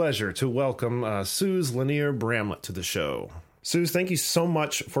pleasure to welcome Suze Lanier Bramlett to the show. Suze, thank you so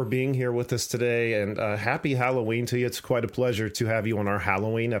much for being here with us today, and happy Halloween to you. It's quite a pleasure to have you on our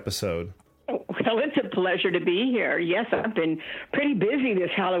Halloween episode. Well, it's a pleasure to be here. Yes, I've been pretty busy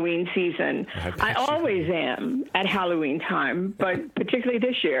this Halloween season. I always am at Halloween time, but particularly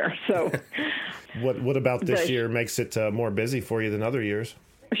this year. So, What about this year makes it more busy for you than other years?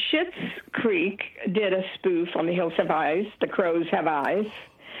 Schitt's Creek did a spoof on The Hills Have Eyes, The Crows Have Eyes,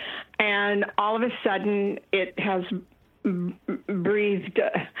 and all of a sudden it has breathed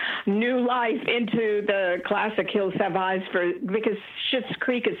new life into the classic Hills Have Eyes because Schitt's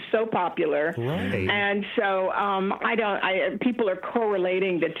Creek is so popular, right? And so people are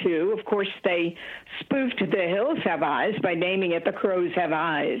correlating the two. Of course, they spoofed The Hills Have Eyes by naming it The Crows Have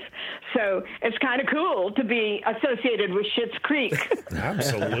Eyes. So it's kind of cool to be associated with Schitt's Creek.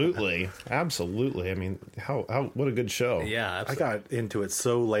 Absolutely. I mean, how what a good show. Yeah, absolutely. I got into it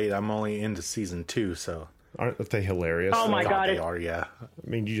so late. I'm only into season 2, so. Aren't they hilarious? Oh my God, they are, yeah. I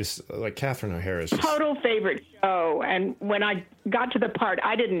mean, you just, like, Catherine O'Hara is just... Total favorite show. And when I got to the part,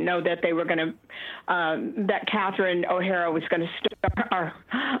 I didn't know that they were going to, that Catherine O'Hara was going to star,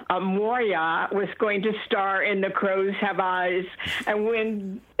 Moria was going to star in The Crows Have Eyes. And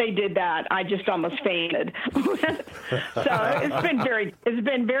when they did that, I just almost fainted. So it's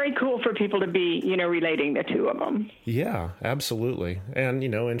been very cool for people to be, relating the two of them. Yeah, absolutely. And,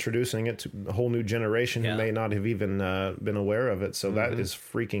 introducing it to a whole new generation who may not have even been aware of it. So that is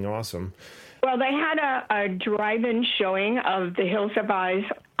freaking awesome. Well, they had a drive-in showing of The Hills Have Eyes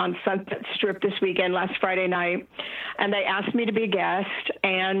on Sunset Strip this weekend, last Friday night, and they asked me to be a guest,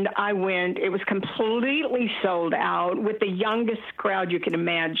 and I went. It was completely sold out with the youngest crowd you can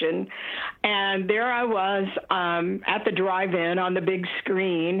imagine, and there I was at the drive-in on the big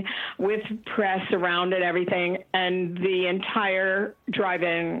screen with press around and everything, and the entire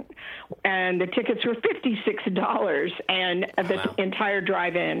drive-in, and the tickets were $56, and the entire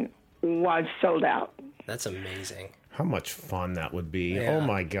drive-in was sold out. That's amazing. How much fun that would be. Yeah. Oh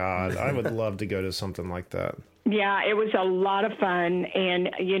my God. I would love to go to something like that. Yeah, it was a lot of fun. And,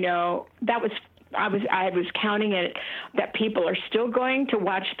 I was counting it that people are still going to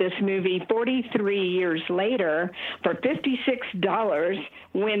watch this movie 43 years later for $56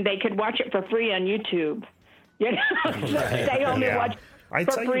 when they could watch it for free on YouTube. They only watch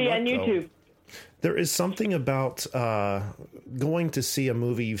for free on YouTube. There is something about going to see a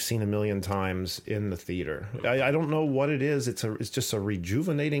movie you've seen a million times in the theater. I don't know what it is. It's just a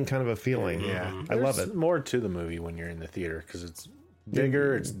rejuvenating kind of a feeling. Yeah, I love it. There's more to the movie when you're in the theater because it's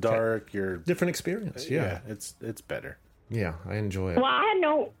bigger, it's dark. You're different experience. Yeah, it's better. Yeah, I enjoy it. Well, I had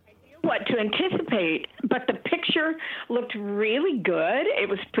no idea what to anticipate, but the picture looked really good. It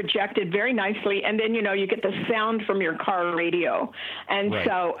was projected very nicely, and then you get the sound from your car radio, and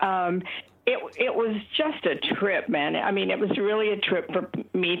so. It was just a trip, man. I mean, it was really a trip for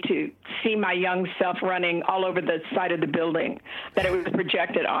me to see my young self running all over the side of the building that it was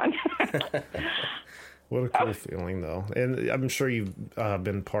projected on. What a cool feeling, though. And I'm sure you've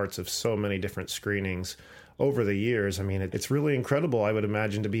been parts of so many different screenings over the years. I mean, it's really incredible, I would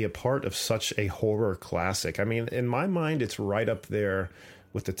imagine, to be a part of such a horror classic. I mean, in my mind, it's right up there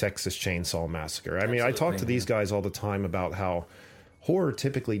with the Texas Chainsaw Massacre. I mean, I talk to these guys all the time about how horror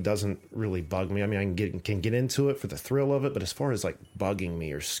typically doesn't really bug me. I mean, I can get into it for the thrill of it, but as far as like bugging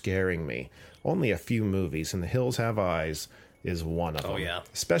me or scaring me, only a few movies, and The Hills Have Eyes is one of them. Oh, yeah.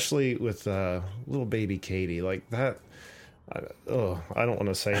 Especially with little baby Katie. Like that, I don't want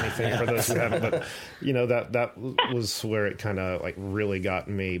to say anything for those who haven't, but that was where it kind of like really got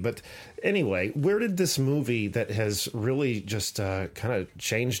me. But anyway, where did this movie that has really just kind of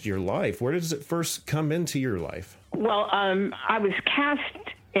changed your life, where does it first come into your life? Well, I was cast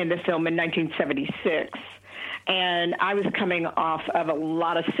in the film in 1976, and I was coming off of a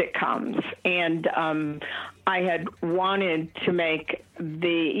lot of sitcoms, and I had wanted to make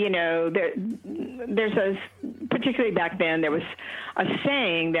there's particularly back then, there was a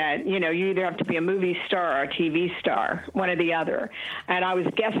saying that, you either have to be a movie star or a TV star, one or the other. And I was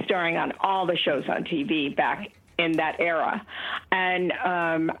guest starring on all the shows on TV back in that era. And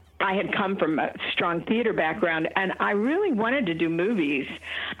I had come from a strong theater background, and I really wanted to do movies.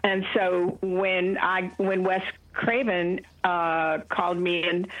 And so when Wes Craven called me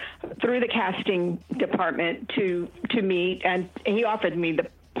in through the casting department to meet, and he offered me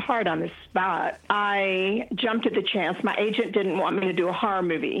part on the spot. I jumped at the chance. My agent didn't want me to do a horror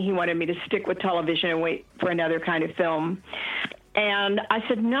movie. He wanted me to stick with television and wait for another kind of film. And I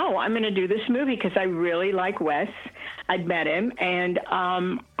said, no, I'm going to do this movie because I really like Wes. I'd met him, and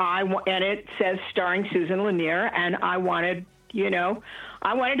and it says starring Susan Lanier, and I wanted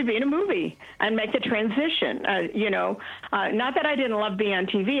to be in a movie and make the transition. Not that I didn't love being on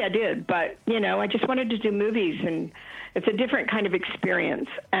TV, I did, but I just wanted to do movies, and it's a different kind of experience.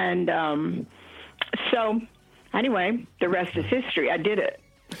 And so, anyway, the rest is history. I did it.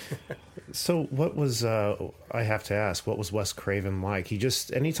 So what was, I have to ask, what was Wes Craven like? He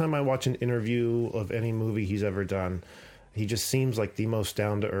just, anytime I watch an interview of any movie he's ever done, he just seems like the most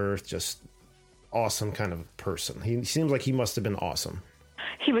down-to-earth, just awesome kind of person. He seems like he must have been awesome.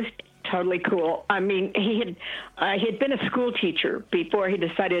 He was totally cool. I mean, he had been a school teacher before he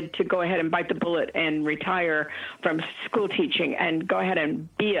decided to go ahead and bite the bullet and retire from school teaching and go ahead and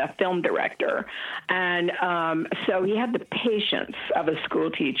be a film director. And so he had the patience of a school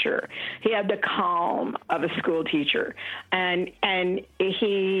teacher. He had the calm of a school teacher. And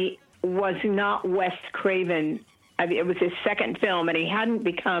he was not Wes Craven. I mean, it was his second film, and he hadn't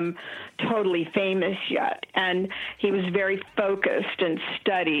become totally famous yet. And he was very focused and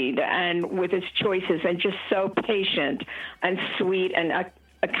studied and with his choices and just so patient and sweet and a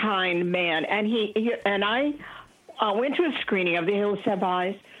kind man. And I went to a screening of The Hills Have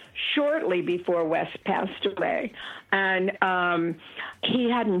Eyes shortly before Wes passed away. And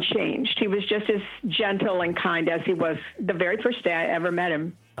he hadn't changed. He was just as gentle and kind as he was the very first day I ever met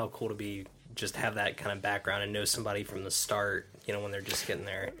him. How cool to be just have that kind of background and know somebody from the start, when they're just getting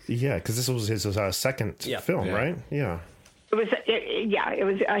there. Yeah, because this was his second film, right? Yeah. It was.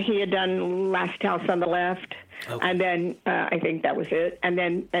 He had done Last House on the Left, okay. And then I think that was it, and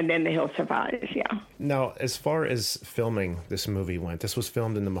then The Hills Have Eyes. Yeah. Now, as far as filming this movie went, this was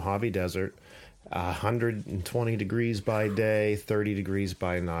filmed in the Mojave Desert, 120 degrees by day, 30 degrees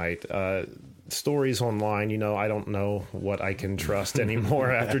by night. Stories online, I don't know what I can trust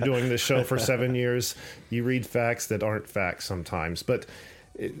anymore after doing this show for 7 years. You read facts that aren't facts sometimes. But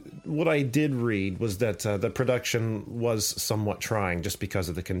what I did read was that the production was somewhat trying just because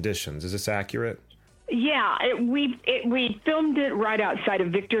of the conditions. Is this accurate? Yeah, we filmed it right outside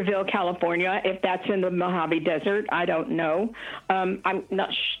of Victorville, California. If that's in the Mojave Desert, I don't know. I'm not.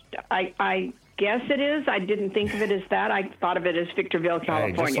 I guess it is. I didn't think of it as that. I thought of it as Victorville,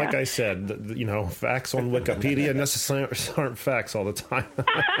 California. Hey, just like I said, facts on Wikipedia necessarily aren't facts all the time.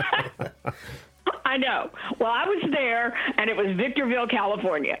 I know. Well, I was there, and it was Victorville,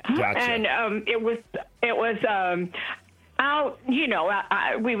 California. Gotcha. And it was out.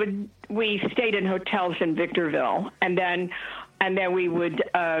 We stayed in hotels in Victorville, and then we would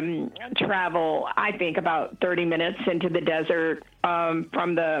travel, I think, about 30 minutes into the desert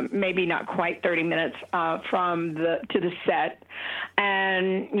from maybe not quite 30 minutes to the set.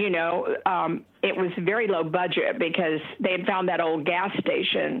 And, it was very low budget because they had found that old gas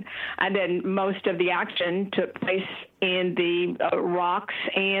station. And then most of the action took place in the rocks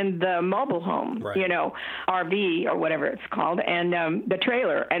and the mobile home, right. RV or whatever it's called, and the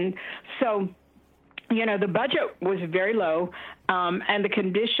trailer. And so, the budget was very low, and the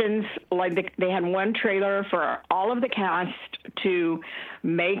conditions, like they had one trailer for all of the cast to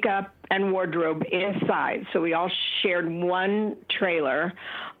makeup and wardrobe inside. So we all shared one trailer.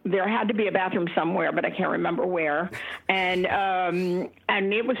 There had to be a bathroom somewhere, but I can't remember where. And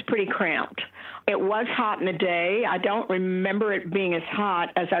it was pretty cramped. It was hot in the day. I don't remember it being as hot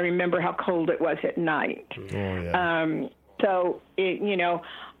as I remember how cold it was at night. Oh, yeah. So,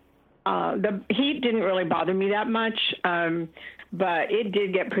 the heat didn't really bother me that much, but it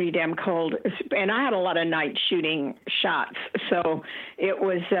did get pretty damn cold. And I had a lot of night shooting shots, so it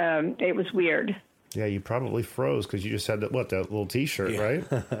was weird. Yeah, you probably froze because you just had that little T-shirt, right?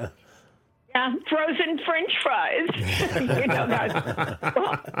 Yeah, frozen French fries. Well, when I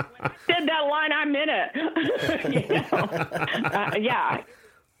said that line, I meant it. Yeah.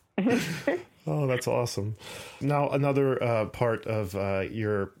 Oh, that's awesome. Now, another part of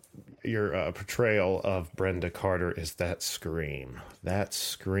your portrayal of Brenda Carter is that scream. That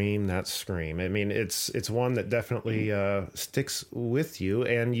scream. I mean, it's one that definitely sticks with you,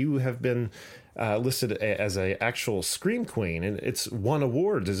 and you have been listed as an actual scream queen, and it's won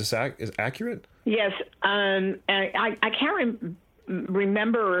awards. Is this is accurate? Yes. I can't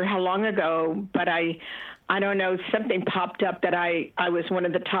remember how long ago, but I don't know, something popped up that I was one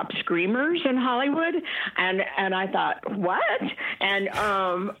of the top screamers in Hollywood, and I thought, what? And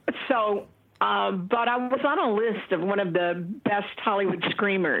so but I was on a list of one of the best Hollywood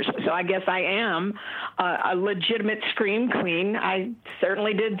screamers, so I guess I am a legitimate scream queen. I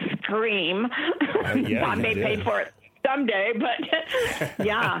certainly did scream. I may pay for it someday, but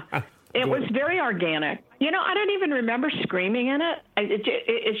yeah, it was very organic. I don't even remember screaming in it.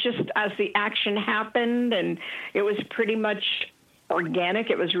 It's just as the action happened, and it was pretty much organic.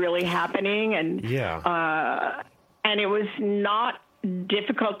 It was really happening, and and it was not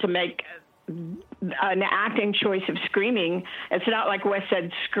difficult to make an acting choice of screaming. It's not like Wes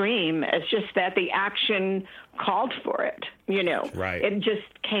said scream. It's just that the action called for it. Right. It just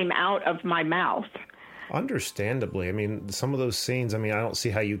came out of my mouth. Understandably. I mean, some of those scenes, I don't see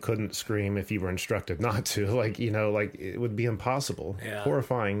how you couldn't scream if you were instructed not to. Like it would be impossible. Yeah.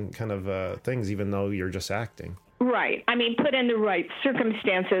 Horrifying kind of things, even though you're just acting. Right. Put in the right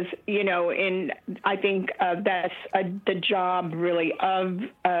circumstances, I think that's the job really of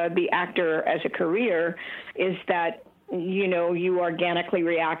the actor as a career, is that, you organically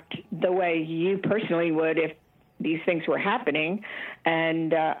react the way you personally would if these things were happening.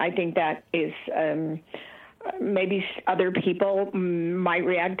 And I think that is maybe other people might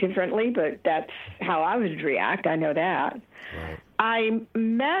react differently, but that's how I would react. I know that. Right. I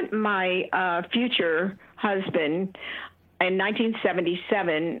met my future husband in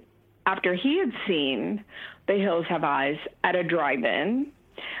 1977 after he had seen The Hills Have Eyes at a drive-in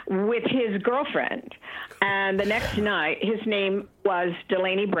with his girlfriend. And the next night, his name was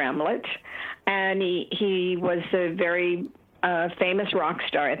Delaney Bramlett, and he was a very famous rock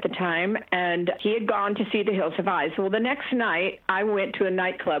star at the time, and he had gone to see The Hills Have Eyes. Well, the next night, I went to a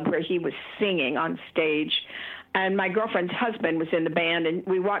nightclub where he was singing on stage, and my girlfriend's husband was in the band, and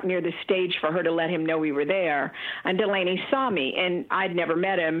we walked near the stage for her to let him know we were there. And Delaney saw me, and I'd never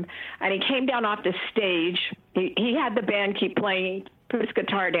met him. And he came down off the stage. He had the band keep playing, put his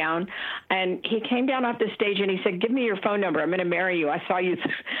guitar down, and he came down off the stage, and he said, "Give me your phone number. I'm going to marry you. I saw you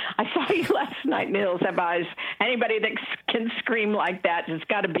last night in The Hills Have Eyes. Anybody that can scream like that has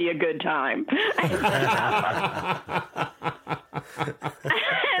got to be a good time." And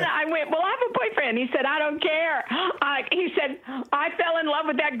I went, "Well, I have a boyfriend." He said, "I don't care." He said, "I fell in love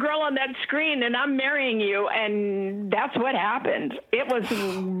with that girl on that screen, and I'm marrying you." And that's what happened. It was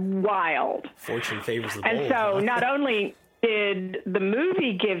wild. Fortune favors the bold. And so not only did the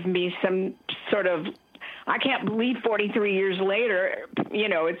movie give me some sort of, I can't believe 43 years later,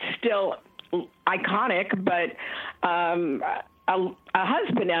 it's still iconic, but a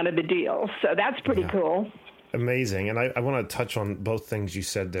husband out of the deal. So that's pretty cool. Amazing. And I want to touch on both things you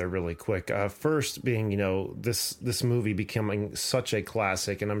said there really quick. First being, this movie becoming such a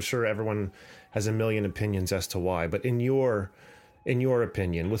classic, and I'm sure everyone has a million opinions as to why, but in your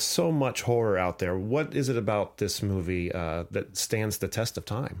opinion, with so much horror out there, what is it about this movie that stands the test of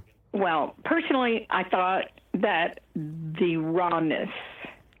time? Well, personally, I thought that the rawness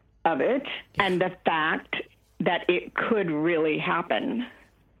of it and the fact that it could really happen.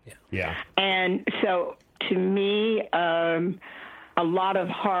 Yeah. And so to me, a lot of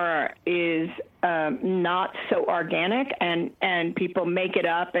horror is not so organic, and people make it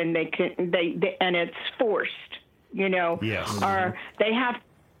up, and they and it's forced, Yes. Or they have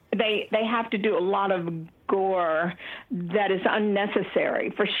to do a lot of gore that is unnecessary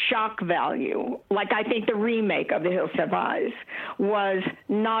for shock value. Like, I think the remake of The Hills Have Eyes was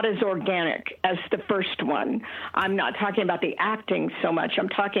not as organic as the first one. I'm not talking about the acting so much. I'm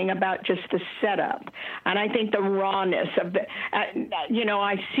talking about just the setup. And I think the rawness of the,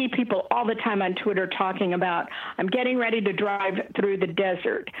 I see people all the time on Twitter talking about, "I'm getting ready to drive through the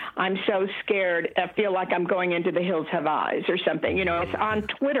desert. I'm so scared. I feel like I'm going into The Hills Have Eyes," or something. It's on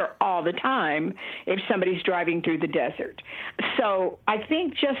Twitter all the time if somebody's driving through the desert. So I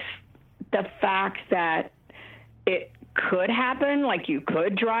think just the fact that it could happen, like you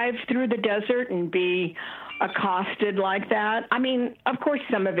could drive through the desert and be accosted like that. I mean, of course,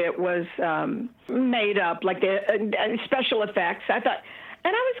 some of it was made up, like the special effects. I thought,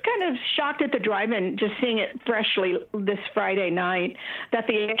 and I was kind of shocked at the drive-in, just seeing it freshly this Friday night, that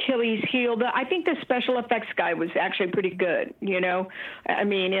the Achilles heel, I think the special effects guy was actually pretty good, I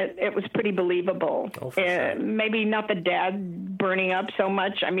mean, it was pretty believable. Oh, for sure. Maybe not the dad burning up so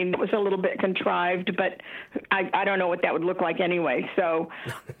much. I mean, it was a little bit contrived, but I don't know what that would look like anyway. So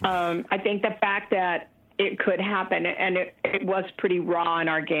I think the fact that it could happen, and it was pretty raw and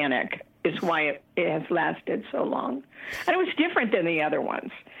organic, is why it has lasted so long. And it was different than the other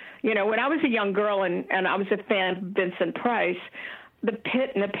ones. When I was a young girl and I was a fan of Vincent Price, The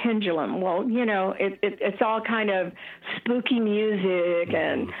Pit and the Pendulum, well, it's all kind of spooky music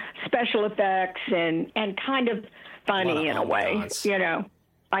and special effects and kind of funny in a way,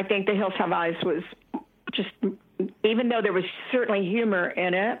 I think The Hills Have Eyes was just, even though there was certainly humor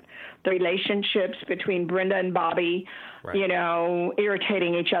in it, the relationships between Brenda and Bobby, Right. you know,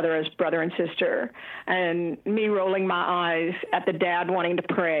 irritating each other as brother and sister, and me rolling my eyes at the dad wanting to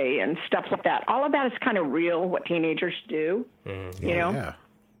pray and stuff like that. All of that is kind of real, what teenagers do, you know. Yeah.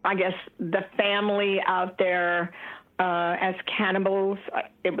 I guess the family out there as cannibals,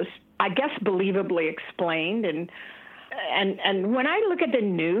 it was, I guess, believably explained. And when I look at the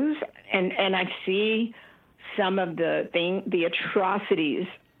news and I see some of the atrocities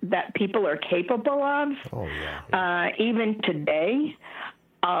that people are capable of, even today,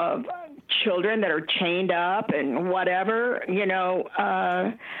 of children that are chained up and whatever, you know,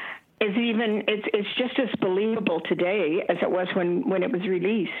 it's just as believable today as it was when it was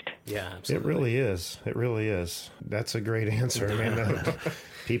released. Yeah, absolutely. It really is. It really is. That's a great answer. I mean,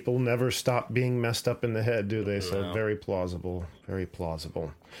 people never stop being messed up in the head, do they? So very plausible. Very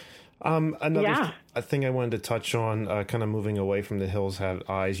plausible. Another thing I wanted to touch on, kind of moving away from The Hills Have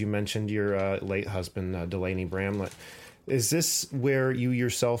Eyes. You mentioned your late husband, Delaney Bramlett. Is this where you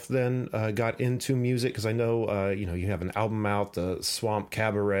yourself then got into music? Because I know you have an album out, the Swamp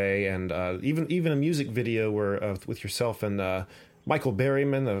Cabaret, and even a music video where with yourself and Michael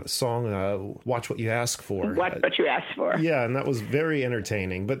Berryman, the song "Watch What You Ask For." Watch What You Ask For. Yeah, and that was very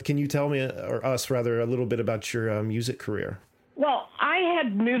entertaining. But can you tell me, or us rather, a little bit about your music career? Well, I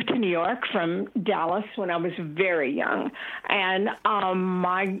had moved to New York from Dallas when I was very young, and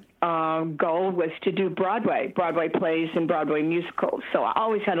my goal was to do Broadway plays and Broadway musicals. So I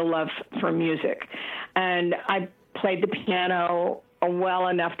always had a love for music, and I played the piano well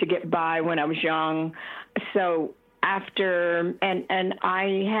enough to get by when I was young. So after, and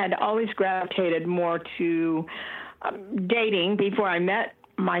I had always gravitated more to dating before I met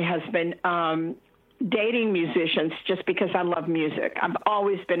my husband, dating musicians just because I love music. I've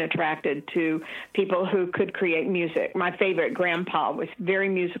always been attracted to people who could create music. My favorite grandpa was very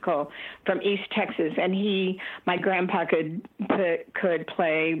musical from East Texas, and my grandpa could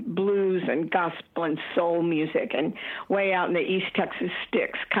play blues and gospel and soul music, and way out in the East Texas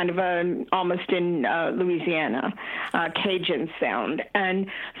sticks, kind of almost in Louisiana, Cajun sound. And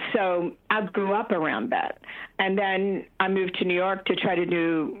so I grew up around that. And then I moved to New York to try to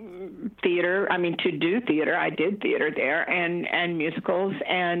do theater. I did theater there and musicals.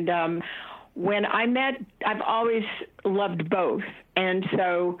 And when I met, I've always loved both. And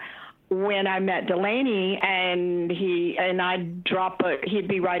so when I met Delaney and I'd he'd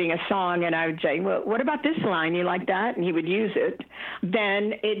be writing a song and I would say, well, what about this line? You like that? And he would use it.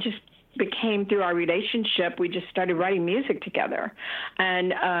 Then it just became, through our relationship, we just started writing music together.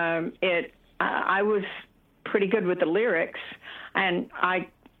 And I was pretty good with the lyrics, and I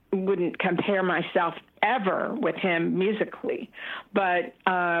wouldn't compare myself ever with him musically, but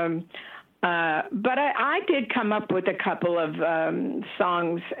I did come up with a couple of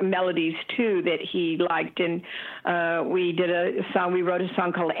songs, melodies too, that he liked, and we wrote a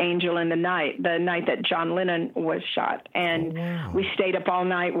song called Angel in the Night that John Lennon was shot, and we stayed up all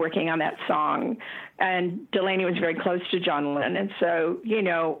night working on that song, and Delaney was very close to John Lennon, and so, you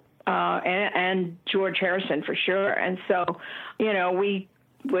know, and George Harrison for sure, and so, you know, we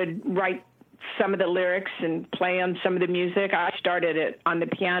would write some of the lyrics and play on some of the music. I started it on the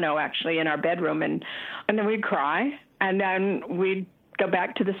piano, actually, in our bedroom, and then we'd cry, and then we'd go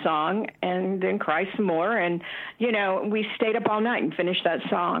back to the song and then cry some more. And, you know, we stayed up all night and finished that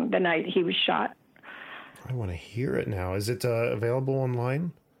song the night he was shot. I want to hear it now. Is it available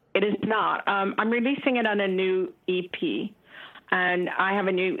online? It is not. I'm releasing it on a new EP, and I have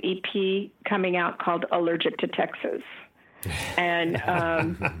a new EP coming out called Allergic to Texas. And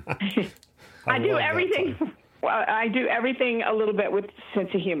I do everything. Well, I do everything a little bit with sense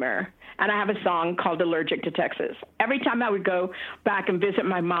of humor. And I have a song called Allergic to Texas. Every time I would go back and visit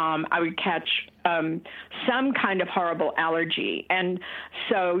my mom, I would catch some kind of horrible allergy. And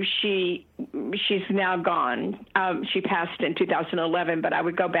so she's now gone. She passed in 2011, but I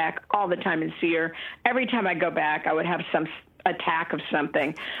would go back all the time and see her. Every time I go back, I would have some attack of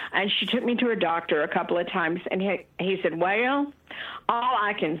something. And she took me to her doctor a couple of times, and he said, well, all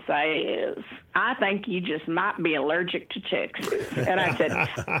I can say is, I think you just might be allergic to Texas. And I said,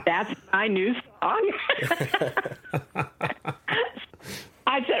 that's my new song.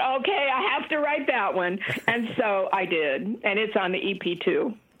 I said, okay, I have to write that one. And so I did. And it's on the EP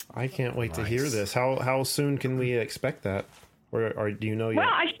too. I can't wait to hear this. How soon can we expect that? Or do you know yet? Well,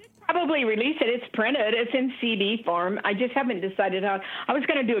 I should probably release it. It's printed. It's in CD form. I just haven't decided how. I was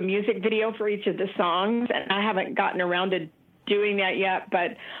going to do a music video for each of the songs, and I haven't gotten around to doing that yet.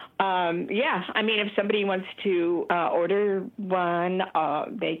 But Yeah, I mean, if somebody wants to order one,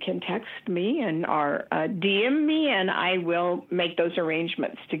 they can text me or DM me, and I will make those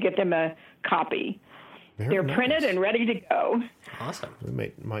arrangements to get them a copy. They're printed and ready to go. Awesome.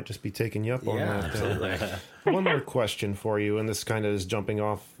 We might just be taking you up on that. Absolutely. One more question for you, and this kind of is jumping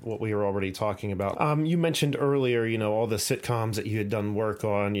off what we were already talking about. You mentioned earlier, all the sitcoms that you had done work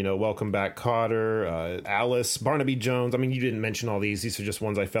on, Welcome Back, Kotter, Alice, Barnaby Jones. I mean, you didn't mention all these. These are just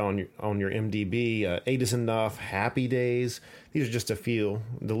ones I found on your MDB. 8 is Enough, Happy Days. These are just a few.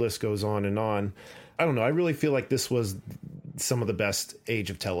 The list goes on and on. I don't know. I really feel like this was some of the best age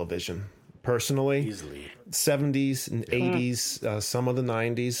of television. Personally, Easily. 70s and 80s, some of the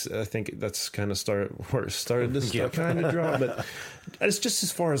 90s. I think that's kind of where it started to kind of drop. But it's just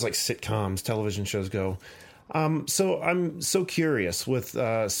as far as like sitcoms, television shows go. So I'm so curious with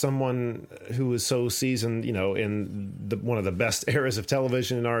someone who is so seasoned, in one of the best eras of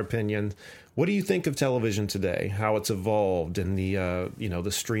television, in our opinion. What do you think of television today? How it's evolved in the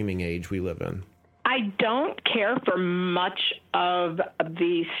the streaming age we live in? I don't care for much of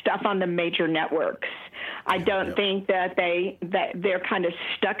the stuff on the major networks. I don't think that they're kind of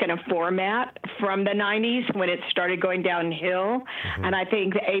stuck in a format from the 90s when it started going downhill. And I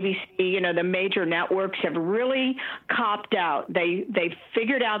think the ABC, the major networks have really copped out. They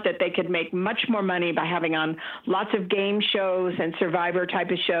figured out that they could make much more money by having on lots of game shows and Survivor type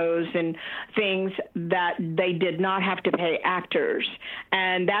of shows and things that they did not have to pay actors.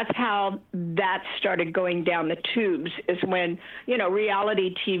 And that's how that started going down the tubes, is when,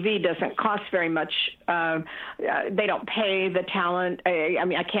 reality TV doesn't cost very much. They don't pay the talent. I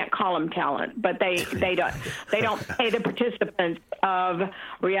mean, I can't call them talent, but they don't pay the participants of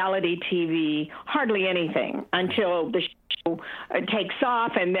reality TV hardly anything until the show takes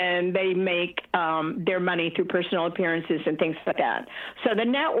off, and then they make their money through personal appearances and things like that. So the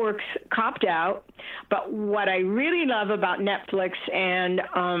networks copped out. But what I really love about Netflix and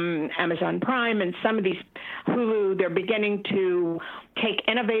Amazon Prime and some of these Hulu, they're beginning to take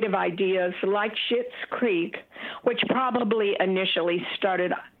innovative ideas like Schitt's Creek, which probably initially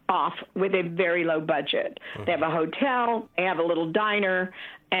started off with a very low budget. They have a hotel, they have a little diner,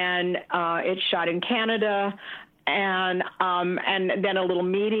 and it's shot in Canada. And then a little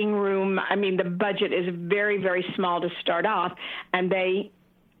meeting room. I mean, the budget is very, very small to start off, and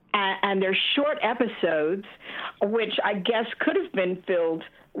they're short episodes, which I guess could have been filled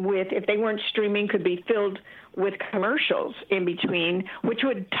with, if they weren't streaming, could be filled with commercials in between, which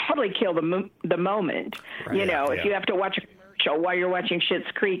would totally kill the moment. Right, if you have to watch a commercial while you're watching Schitt's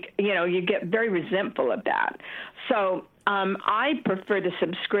Creek, you get very resentful of that. So I prefer the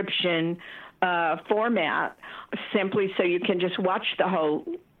subscription format, simply so you can just watch the whole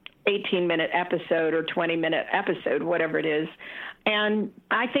 18-minute episode or 20-minute episode, whatever it is. And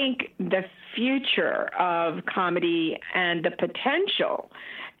I think the future of comedy and the potential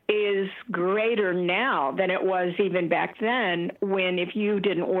is greater now than it was even back then, when if you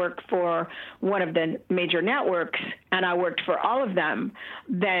didn't work for one of the major networks, and I worked for all of them,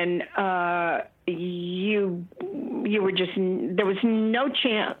 then you were just, there was no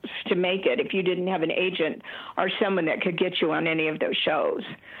chance to make it if you didn't have an agent or someone that could get you on any of those shows.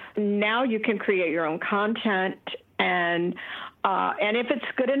 Now you can create your own content, and if it's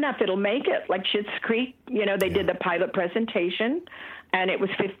good enough, it'll make it. Like Schitt's Creek, they did the pilot presentation, and it was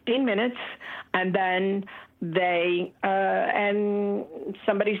 15 minutes, and then and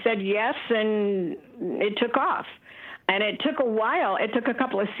somebody said yes, and it took off. And it took a while. It took a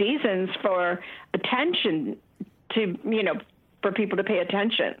couple of seasons for attention to, for people to pay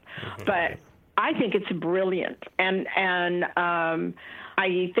attention. But I think it's brilliant. And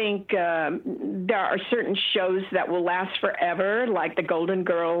I think there are certain shows that will last forever, like the Golden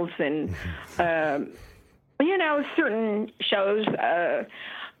Girls and, certain shows.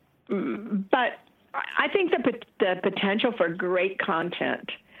 But I think the potential for great content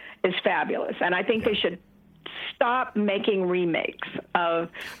is fabulous. And I think they should stop making remakes of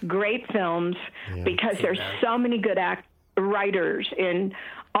great films, because there's so many good writers in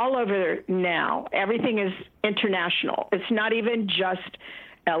all over now. Everything is international. It's not even just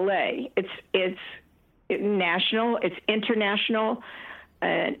LA. It's national. It's international,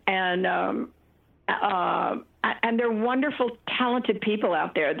 and there are wonderful, talented people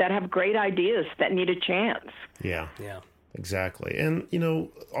out there that have great ideas that need a chance. Yeah. Exactly. And,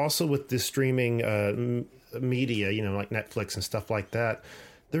 also with the streaming media, like Netflix and stuff like that,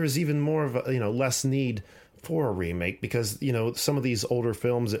 there is even more of a, less need for a remake, because, some of these older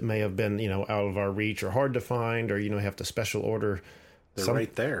films that may have been, out of our reach or hard to find, or, have to special order They're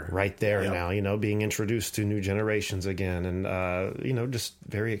right there. Right there now, being introduced to new generations again and, just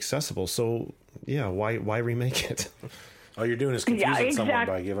very accessible. So, yeah, why remake it? All you're doing is confusing someone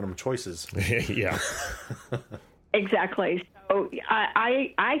by giving them choices. Yeah. Exactly. So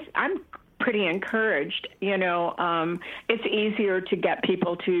I'm pretty encouraged. It's easier to get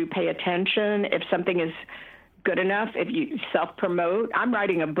people to pay attention if something is good enough, if you self-promote. I'm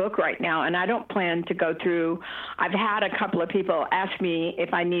writing a book right now, and I don't plan to go through. I've had a couple of people ask me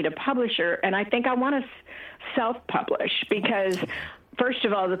if I need a publisher, and I think I want to self-publish because, first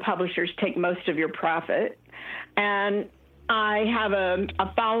of all, the publishers take most of your profit, and I have a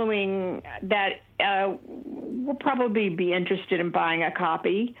following that will probably be interested in buying a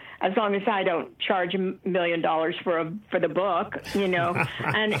copy as long as I don't charge $1 million for the book,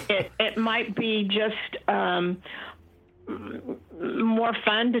 and it might be just more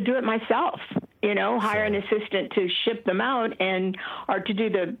fun to do it myself, hire an assistant to ship them out or to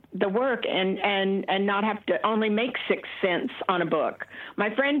do the work and not have to only make 6 cents on a book.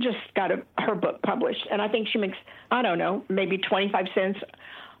 My friend just got her book published, and I think she makes, I don't know, maybe 25 cents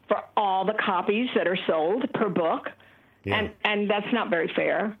for all the copies that are sold per book. Yeah. And that's not very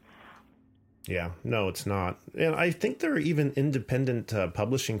fair. Yeah, no, it's not. And I think there are even independent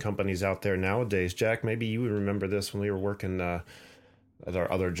publishing companies out there nowadays. Jack, maybe you would remember this when we were working at our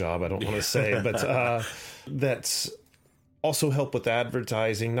other job, I don't want to say, but that's also help with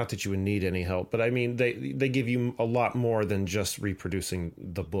advertising. Not that you would need any help, but I mean, they give you a lot more than just reproducing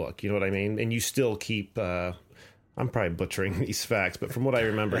the book. You know what I mean? And you still keep... I'm probably butchering these facts, but from what I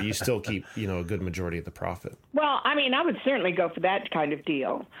remember, you still keep, a good majority of the profit. Well, I mean, I would certainly go for that kind of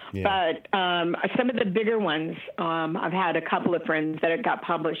deal. Yeah. But some of the bigger ones, I've had a couple of friends that it got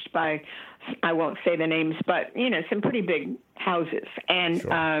published by, I won't say the names, but, some pretty big houses. And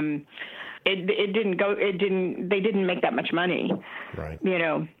sure. They didn't make that much money. Right.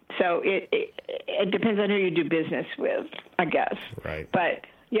 So it depends on who you do business with, I guess. Right. But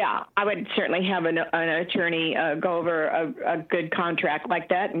yeah, I would certainly have an attorney go over a good contract like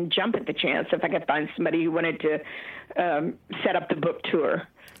that and jump at the chance if I could find somebody who wanted to set up the book tour.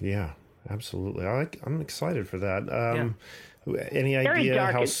 Yeah, absolutely. I'm excited for that. Any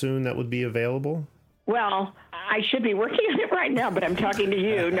idea how soon that would be available? Well, I should be working on it right now, but I'm talking to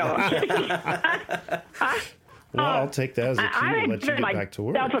you. No, I'm kidding. Well, I'll take that as a cue to let you get back to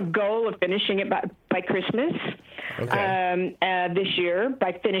work. I have a goal of finishing it by Christmas. Okay. This year,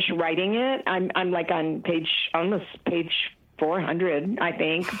 by finish writing it, I'm like on almost page 400, I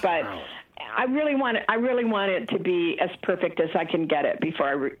think. But I really want it to be as perfect as I can get it before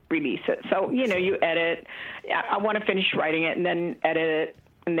I release it. So you edit. I want to finish writing it and then edit it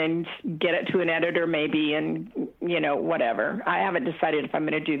and then get it to an editor maybe, and whatever. I haven't decided if I'm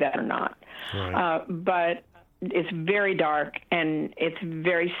going to do that or not. Right. But it's very dark and it's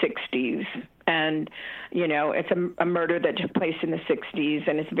very 60s. And, it's a murder that took place in the 60s,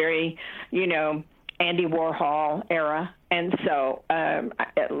 and it's very, Andy Warhol era. And so a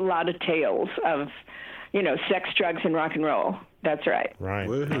lot of tales of, sex, drugs, and rock and roll. That's right. Right.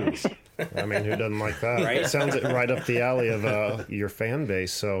 I mean, who doesn't like that? Right? It sounds right up the alley of your fan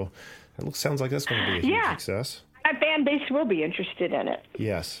base. So it sounds like that's going to be a huge success. My fan base will be interested in it.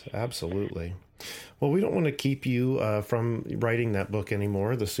 Yes, absolutely. Well, we don't want to keep you from writing that book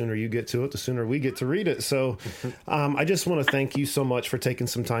anymore. The sooner you get to it, the sooner we get to read it. So I just want to thank you so much for taking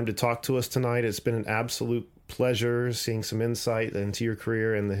some time to talk to us tonight. It's been an absolute pleasure seeing some insight into your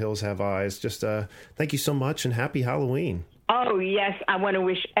career and The Hills Have Eyes. Just thank you so much, and happy Halloween. Oh, yes. I want to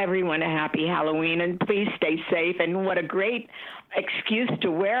wish everyone a happy Halloween, and please stay safe. And what a great excuse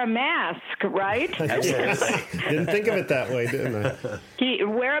to wear a mask, right? Didn't think of it that way, didn't I?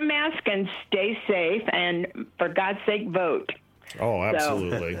 Wear a mask and stay safe, and for God's sake, vote. Oh,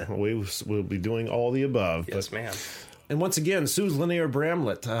 absolutely. We'll be doing all the above. Yes, ma'am. And once again, Suze Lanier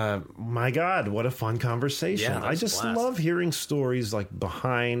Bramlett, my God, what a fun conversation. Yeah, I just love hearing stories like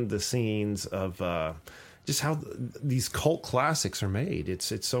behind the scenes of just how these cult classics are made.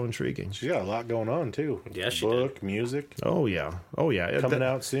 It's so intriguing. She got a lot going on, too. Yeah, she Book, did. music. Oh, yeah. Coming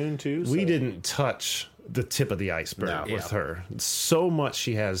out soon, too. We didn't touch the tip of the iceberg with her. So much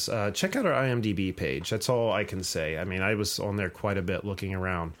she has. Check out our IMDb page. That's all I can say. I mean, I was on there quite a bit looking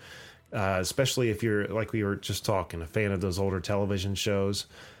around, especially if you're, like we were just talking, a fan of those older television shows.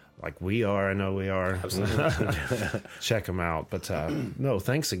 Like we are, I know we are. Check them out. But no,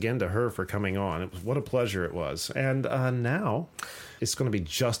 thanks again to her for coming on. What a pleasure it was. And now it's going to be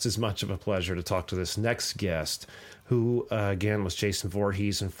just as much of a pleasure to talk to this next guest, who again was Jason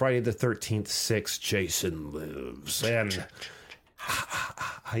Voorhees in Friday the 13th 6, Jason Lives. And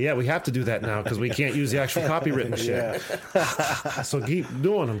Yeah, we have to do that now because we can't use the actual copywritten shit. So keep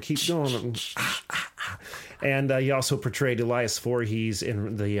doing them. Keep doing them. And he also portrayed Elias Voorhees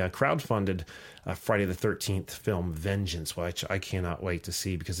in the crowdfunded Friday the 13th film Vengeance, which I cannot wait to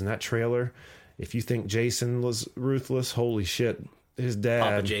see, because in that trailer, if you think Jason was ruthless, holy shit, his dad,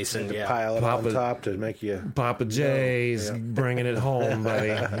 Papa Jason, yeah, Pile it on top to make you. Papa J's bringing it home,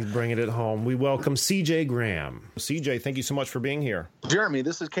 buddy. He's bringing it home. We welcome CJ Graham. CJ, thank you so much for being here. Jeremy,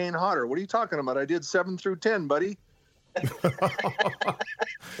 this is Kane Hodder. What are you talking about? I did 7 through 10, buddy.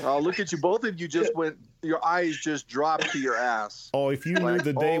 Look at you. Both of you just went, your eyes just dropped to your ass. Oh, if you knew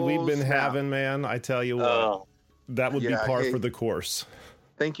the day we've been having, man, I tell you what, that would be par for the course.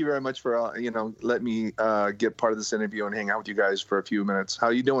 Thank you very much for, let me get part of this interview and hang out with you guys for a few minutes. How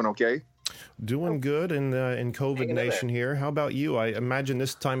you doing? Okay? Doing good in COVID Nation here. How about you? I imagine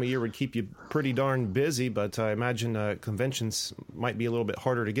this time of year would keep you pretty darn busy, but I imagine conventions might be a little bit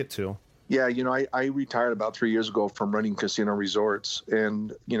harder to get to. Yeah, I retired about 3 years ago from running casino resorts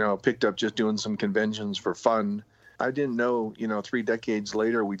and, picked up just doing some conventions for fun. I didn't know, 3 decades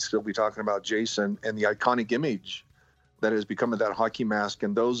later, we'd still be talking about Jason and the iconic image that has become of that hockey mask.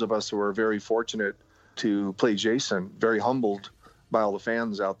 And those of us who are very fortunate to play Jason, very humbled by all the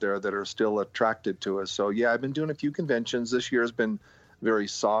fans out there that are still attracted to us. So, yeah, I've been doing a few conventions. This year has been very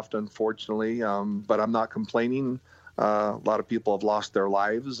soft, unfortunately, but I'm not complaining. A lot of people have lost their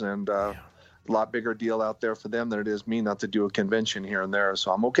lives, and a lot bigger deal out there for them than it is me not to do a convention here and there.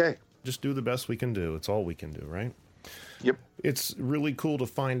 So I'm okay. Just do the best we can do. It's all we can do, right? Yep. It's really cool to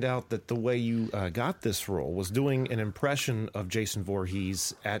find out that the way you got this role was doing an impression of Jason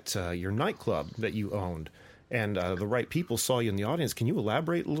Voorhees at your nightclub that you owned. And the right people saw you in the audience. Can you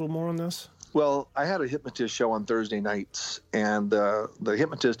elaborate a little more on this? Well, I had a hypnotist show on Thursday nights, and the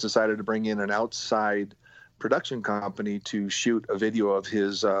hypnotist decided to bring in an outside production company to shoot a video of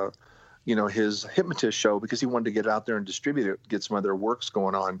his his hypnotist show, because he wanted to get out there and distribute it, get some other works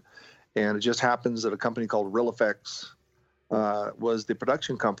going on. And it just happens that a company called Real Effects was the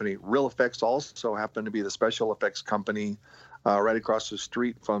production company. Real Effects also happened to be the special effects company right across the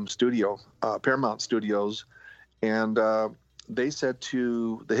street from Paramount Studios. And they said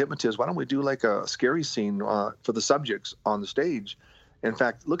to the hypnotist, why don't we do like a scary scene for the subjects on the stage? In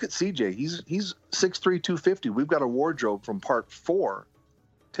fact, look at CJ. He's 6'3", 250. We've got a wardrobe from Part 4.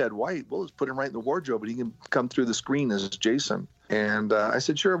 Ted White, well, let's put him right in the wardrobe, but he can come through the screen as Jason. And I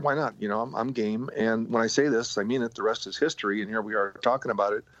said, sure, why not? I'm game. And when I say this, I mean it. The rest is history. And here we are talking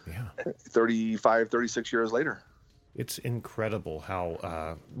about it 35, 36 years later. It's incredible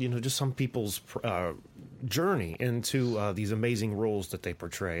how, just some people's journey into these amazing roles that they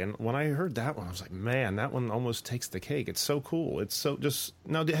portray. And when I heard that one, I was like, man, that one almost takes the cake. It's so cool. It's so just...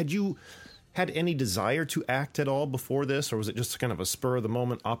 Now, had you had any desire to act at all before this, or was it just kind of a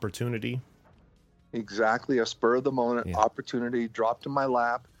spur-of-the-moment opportunity? Exactly, a spur-of-the-moment opportunity dropped in my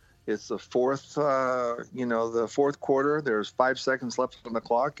lap. It's the fourth quarter. There's 5 seconds left on the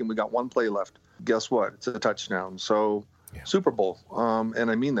clock, and we got one play left. Guess what? It's a touchdown. So, Super Bowl.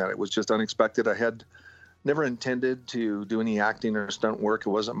 And I mean that. It was just unexpected. I had never intended to do any acting or stunt work. It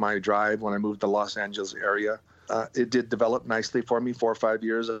wasn't my drive when I moved to the Los Angeles area. It did develop nicely for me. 4 or 5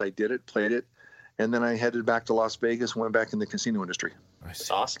 years I did it, played it, and then I headed back to Las Vegas, went back in the casino industry. That's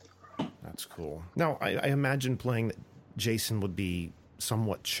awesome. That's cool. Now, I imagine playing Jason would be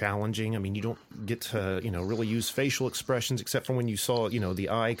somewhat challenging. I mean, you don't get to, really use facial expressions except for when you saw, the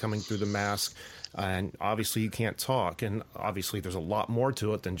eye coming through the mask. And obviously you can't talk. And obviously there's a lot more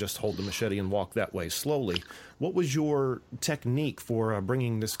to it than just hold the machete and walk that way slowly. What was your technique for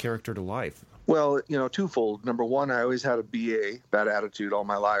bringing this character to life? Well, twofold. Number one, I always had a BA, bad attitude, all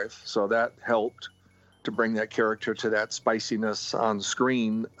my life. So that helped to bring that character to that spiciness on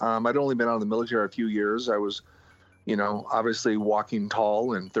screen. I'd only been out of the military a few years. I was, obviously walking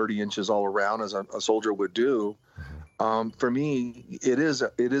tall and 30 inches all around, as a soldier would do. For me, it is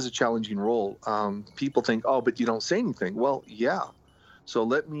a challenging role. People think, oh, but you don't say anything. Well, yeah. So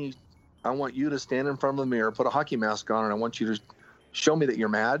I want you to stand in front of the mirror, put a hockey mask on, and I want you to show me that you're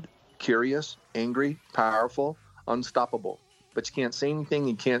mad, curious, angry, powerful, unstoppable. But you can't say anything.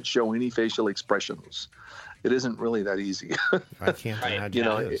 You can't show any facial expressions. It isn't really that easy. I can't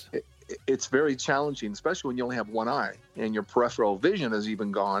imagine it's very challenging, especially when you only have one eye and your peripheral vision is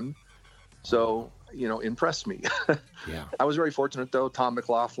even gone. So, impress me. Yeah. I was very fortunate, though. Tom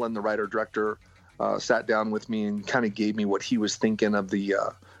McLaughlin, the writer-director, sat down with me and kind of gave me what he was thinking of the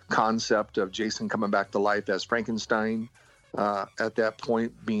concept of Jason coming back to life as Frankenstein, at that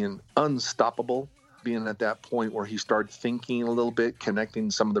point being unstoppable, being at that point where he started thinking a little bit, connecting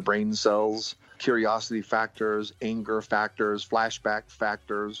some of the brain cells curiosity factors, anger factors, flashback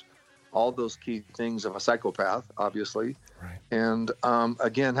factors, all those key things of a psychopath, obviously. Right. And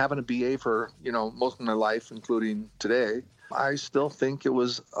again, having a BA for, most of my life, including today, I still think it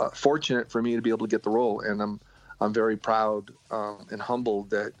was fortunate for me to be able to get the role. And I'm very proud and humbled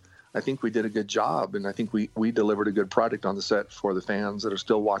that I think we did a good job. And I think we delivered a good product on the set for the fans that are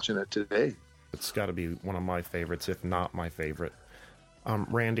still watching it today. It's got to be one of my favorites, if not my favorite.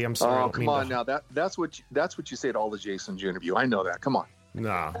 Randy, I'm sorry. Oh, come on now. That's what you say to all the Jasons you interview. I know that. Come on.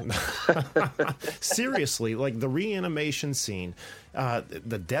 No. Seriously, like the reanimation scene,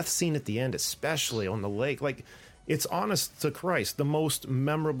 the death scene at the end, especially on the lake, like it's honest to Christ, the most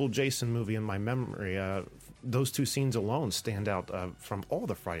memorable Jason movie in my memory. Those two scenes alone stand out from all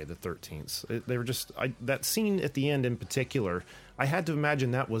the Friday the 13th. They were just, that scene at the end in particular, I had to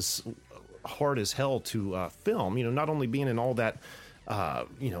imagine that was hard as hell to film, not only being in all that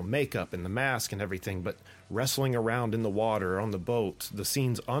makeup and the mask and everything, but wrestling around in the water, on the boat, the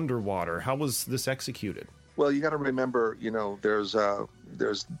scenes underwater. How was this executed? Well, you got to remember, there's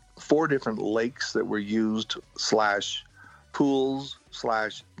 4 different lakes that were used / pools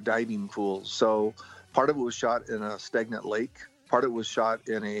 / diving pools. So part of it was shot in a stagnant lake. Part of it was shot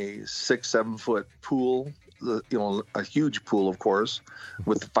in a 6-7 foot pool, a huge pool, of course,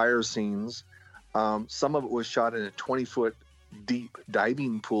 with fire scenes. Some of it was shot in a 20-foot deep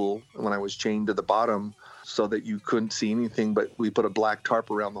diving pool when I was chained to the bottom so that you couldn't see anything, but we put a black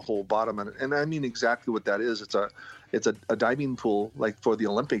tarp around the whole bottom. And I mean exactly what that is. It's a diving pool like for the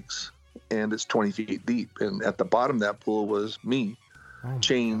Olympics, and it's 20 feet deep. And at the bottom of that pool was me,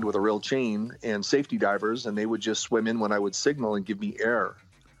 chained with a real chain, and safety divers, and they would just swim in when I would signal and give me air.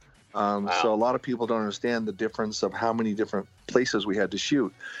 So a lot of people don't understand the difference of how many different places we had to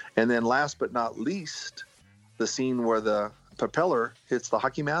shoot. And then last but not least, the scene where the propeller hits the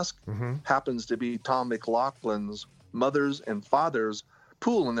hockey mask happens to be Tom McLaughlin's mother's and father's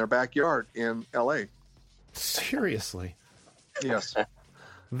pool in their backyard in L.A. Seriously? Yes.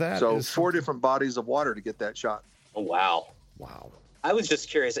 That so is 4 different bodies of water to get that shot. Oh, wow. I was just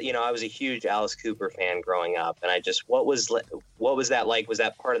curious. I was a huge Alice Cooper fan growing up, and what was that like? Was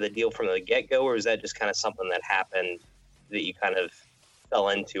that part of the deal from the get-go, or was that just kind of something that happened that you kind of fell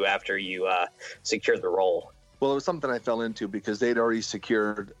into after you secured the role? Well, it was something I fell into because they'd already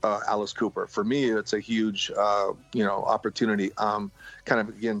secured Alice Cooper. For me, it's a huge, opportunity. Kind of,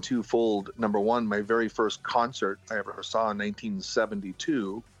 again, twofold. Number one, my very first concert I ever saw in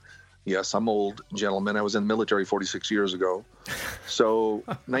 1972. Yes, I'm old, gentlemen. I was in the military 46 years ago. So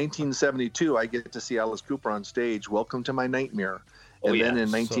 1972, I get to see Alice Cooper on stage, Welcome to My Nightmare. And then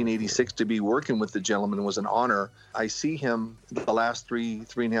in 1986, to be working with the gentleman was an honor. I see him the last three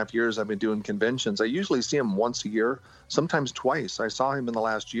and a half years I've been doing conventions. I usually see him once a year, sometimes twice. I saw him in the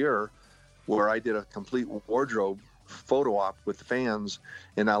last year where I did a complete wardrobe photo op with the fans,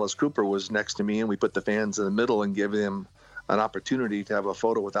 and Alice Cooper was next to me, and we put the fans in the middle and gave him an opportunity to have a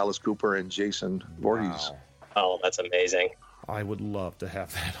photo with Alice Cooper and Jason Voorhees. Wow. Oh, that's amazing. I would love to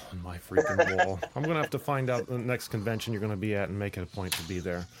have that on my freaking wall. I'm going to have to find out the next convention you're going to be at and make it a point to be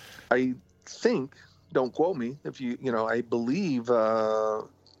there. I think, don't quote me, I believe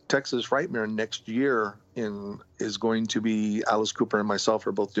Texas Frightmare next year is going to be Alice Cooper and myself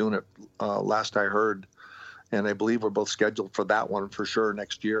are both doing it, last I heard. And I believe we're both scheduled for that one for sure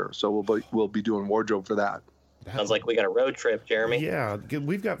next year. So we'll be doing wardrobe for that. Sounds like we got a road trip, Jeremy. Yeah,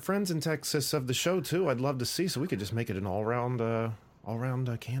 we've got friends in Texas of the show too. I'd love to see, so we could just make it an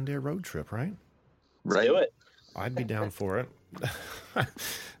all-round Canned Air road trip, right? Let's do it. I'd be down for it.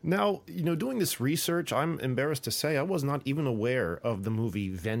 Now, doing this research, I'm embarrassed to say I was not even aware of the movie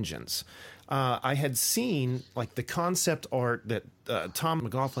Vengeance. I had seen like the concept art that Tom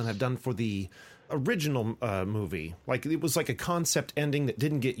McLaughlin had done for the original movie. Like it was like a concept ending that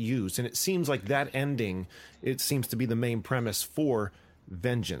didn't get used, and it seems like that ending, it seems to be the main premise for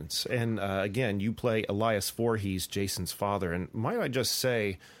Vengeance. And again, you play Elias Voorhees, Jason's father, and might I just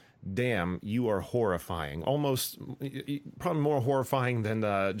say, damn, you are horrifying. Almost probably more horrifying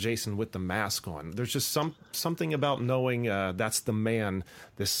than Jason with the mask on. There's just something about knowing that's the man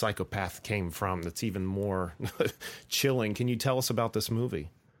this psychopath came from that's even more chilling. Can you tell us about this movie?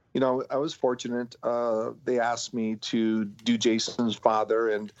 I was fortunate. They asked me to do Jason's father,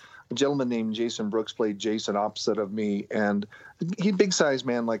 and a gentleman named Jason Brooks played Jason opposite of me. And he's a big-sized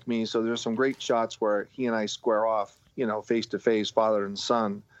man like me, so there's some great shots where he and I square off, face-to-face, father and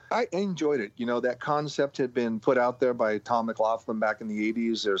son. I enjoyed it. That concept had been put out there by Tom McLaughlin back in the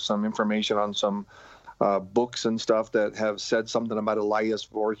 80s. There's some information on some books and stuff that have said something about Elias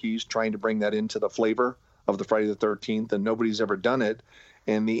Voorhees, trying to bring that into the flavor of the Friday the 13th, and nobody's ever done it.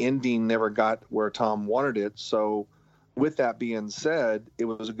 and the ending never got where Tom wanted it. So with that being said, it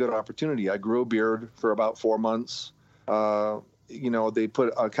was a good opportunity. I grew a beard for about 4 months. They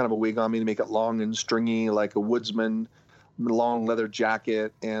put a kind of a wig on me to make it long and stringy, like a woodsman, long leather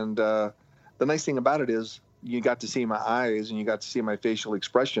jacket. And the nice thing about it is you got to see my eyes and you got to see my facial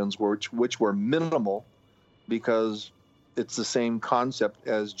expressions, which were minimal, because it's the same concept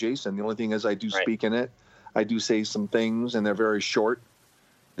as Jason. The only thing is I do speak in it. I do say some things, and they're very short.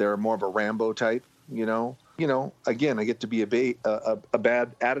 They're more of a Rambo type, Again, I get to be a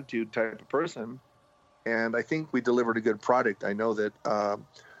bad attitude type of person, and I think we delivered a good product. I know that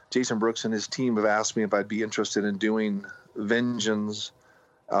Jason Brooks and his team have asked me if I'd be interested in doing Vengeance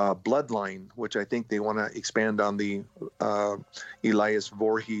Bloodline, which I think they want to expand on the Elias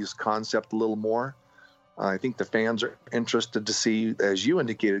Voorhees concept a little more. I think the fans are interested to see, as you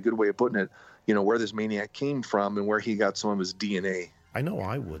indicated, a good way of putting it, where this maniac came from and where he got some of his DNA. I know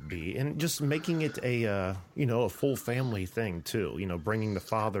I would be. And just making it a full family thing, too. Bringing the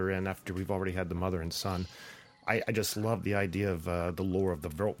father in after we've already had the mother and son. I just love the idea of the lore of the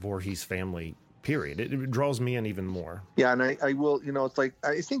Voorhees family, period. It draws me in even more. Yeah, and I will, it's like,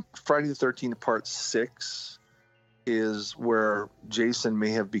 I think Friday the 13th Part 6 is where Jason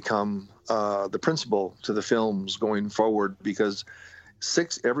may have become the principal to the films going forward, because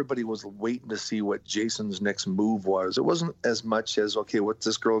 6, everybody was waiting to see what Jason's next move was. It wasn't as much as, okay, what's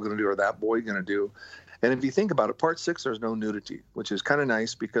this girl going to do or that boy going to do? And if you think about it, Part 6, there's no nudity, which is kind of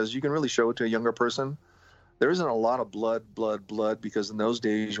nice because you can really show it to a younger person. There isn't a lot of blood, because in those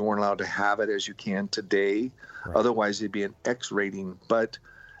days you weren't allowed to have it as you can today. Right. Otherwise, it'd be an X rating. But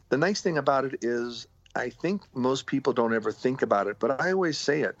the nice thing about it is I think most people don't ever think about it, but I always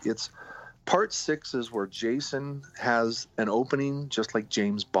say it. It's Part 6 is where Jason has an opening just like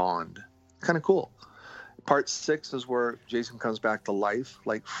James Bond. Kind of cool. Part 6 is where Jason comes back to life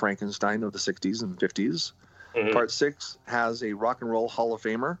like Frankenstein of the 60s and 50s. Mm-hmm. Part 6 has a rock and roll Hall of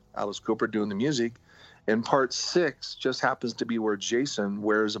Famer, Alice Cooper, doing the music. And Part 6 just happens to be where Jason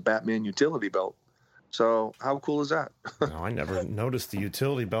wears a Batman utility belt. So how cool is that? No, I never noticed the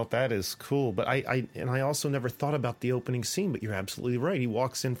utility belt. That is cool. But I also never thought about the opening scene, but you're absolutely right. He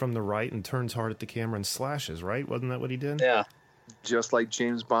walks in from the right and turns hard at the camera and slashes, right? Wasn't that what he did? Yeah. Just like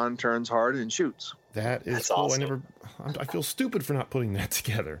James Bond turns hard and shoots. That's cool. Awesome. I feel stupid for not putting that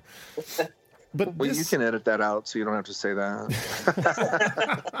together. But you can edit that out so you don't have to say that.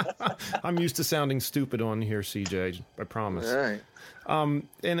 I'm used to sounding stupid on here, CJ. I promise. All right.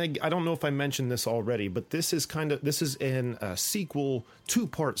 And I don't know if I mentioned this already, but this is in a sequel to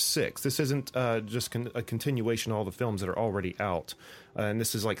Part 6. This isn't just a continuation of all the films that are already out. And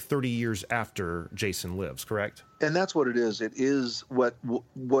this is like 30 years after Jason Lives, correct? And that's what it is. It is what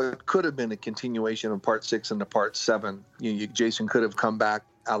could have been a continuation of Part 6 into Part 7. Jason could have come back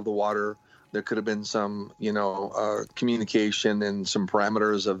out of the water. There could have been some, communication and some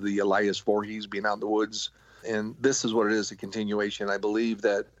parameters of the Elias Voorhees being out in the woods. And this is what it is, a continuation. I believe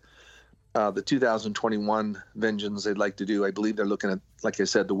that the 2021 Vengeance they'd like to do, I believe they're looking at, like I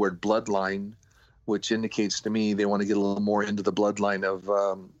said, the word bloodline, which indicates to me they want to get a little more into the bloodline of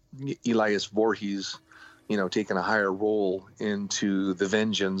Elias Voorhees, taking a higher role into the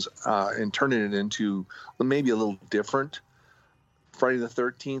Vengeance and turning it into maybe a little different Friday the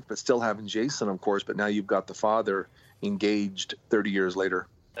 13th, but still having Jason, of course, but now you've got the father engaged 30 years later.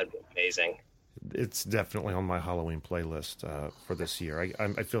 That'd be amazing. It's definitely on my Halloween playlist for this year.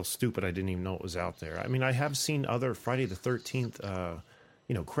 I feel stupid I didn't even know it was out there. I mean, I have seen other Friday the 13th,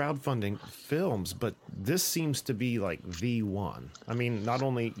 crowdfunding films, but this seems to be like the one. I mean, not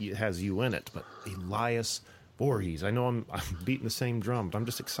only has you in it, but Elias Voorhees. I know I'm beating the same drum, but I'm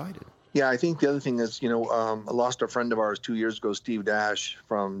just excited. Yeah, I think the other thing is, I lost a friend of ours 2 years ago, Steve Dash,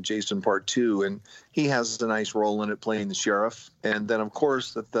 from Jason Part 2, and he has a nice role in it playing the sheriff. And then, of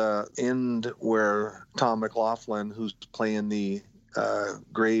course, at the end where Tom McLaughlin, who's playing the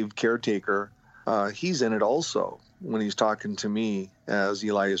grave caretaker, he's in it also when he's talking to me as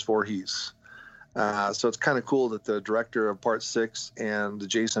Elias Voorhees. So it's kind of cool that the director of Part 6 and the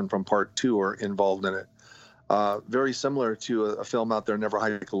Jason from Part 2 are involved in it. Very similar to a film out there, Never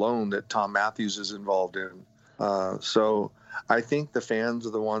Hike Alone, that Tom Matthews is involved in. So I think the fans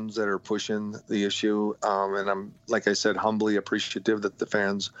are the ones that are pushing the issue. And I'm, like I said, humbly appreciative that the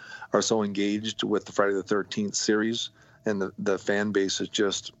fans are so engaged with the Friday the 13th series. And the fan base is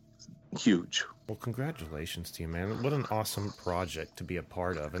just huge. Well, congratulations to you, man. What an awesome project to be a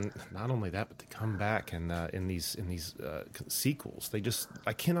part of. And not only that, but to come back and in these sequels.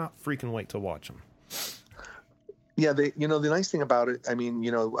 I cannot freaking wait to watch them. Yeah, the nice thing about it, I mean,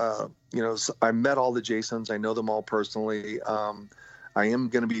 I met all the Jasons. I know them all personally. I am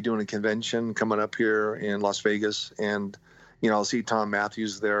going to be doing a convention coming up here in Las Vegas, and I'll see Tom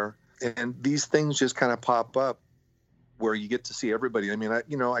Matthews there. And these things just kind of pop up where you get to see everybody. I mean,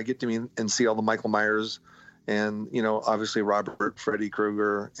 I get to meet and see all the Michael Myers, and obviously Robert, Freddy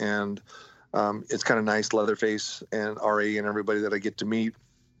Krueger, and it's kind of nice, Leatherface and R.A. and everybody that I get to meet.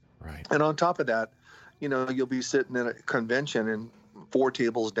 Right. And on top of that, you'll be sitting in a convention and 4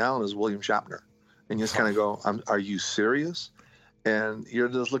 tables down is William Shatner. And you just kind of go, are you serious? And you're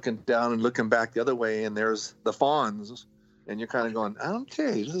just looking down and looking back the other way, and there's the Fonz. And you're kind of going,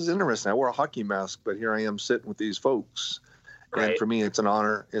 okay, this is interesting. I wore a hockey mask, but here I am sitting with these folks. Right. And for me, it's an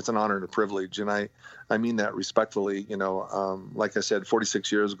honor. It's an honor and a privilege. And I mean that respectfully. Like I said,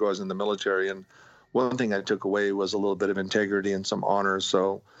 46 years ago, I was in the military. And one thing I took away was a little bit of integrity and some honor.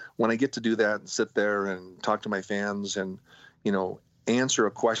 So when I get to do that and sit there and talk to my fans and, answer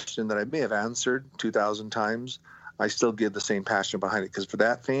a question that I may have answered 2,000 times, I still give the same passion behind it. Because for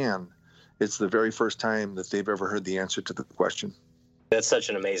that fan, it's the very first time that they've ever heard the answer to the question. That's such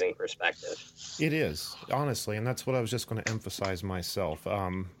an amazing perspective. It is, honestly, and that's what I was just going to emphasize myself.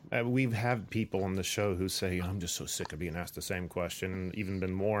 We've had people on the show who say, I'm just so sick of being asked the same question, and even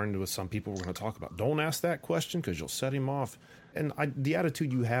been warned with some people we're going to talk about, don't ask that question because you'll set him off. And the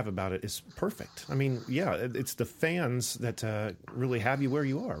attitude you have about it is perfect. I mean, yeah, it's the fans that really have you where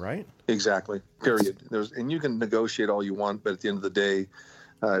you are, right? Exactly, period. And you can negotiate all you want, but at the end of the day,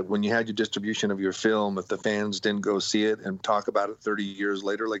 when you had your distribution of your film, if the fans didn't go see it and talk about it 30 years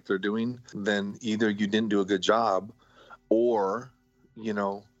later like they're doing, then either you didn't do a good job or,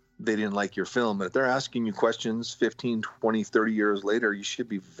 they didn't like your film. And if they're asking you questions 15, 20, 30 years later, you should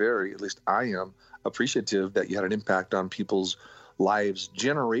be at least I am, appreciative that you had an impact on people's lives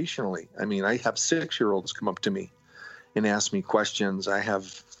generationally. I mean, I have 6-year-olds come up to me and ask me questions. I have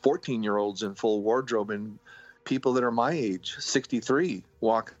 14-year-olds in full wardrobe and people that are my age, 63,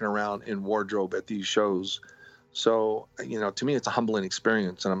 walking around in wardrobe at these shows. So, to me, it's a humbling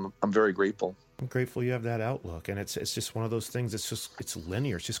experience, and I'm very grateful. I'm grateful you have that outlook, and it's just one of those things. It's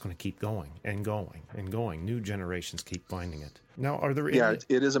linear. It's just going to keep going and going and going. New generations keep finding it. Now, are there it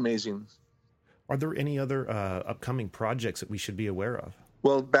is amazing. Are there any other upcoming projects that we should be aware of?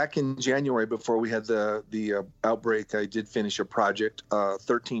 Well, back in January, before we had the outbreak, I did finish a project,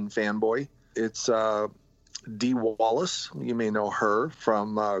 13 Fanboy. It's Dee Wallace. You may know her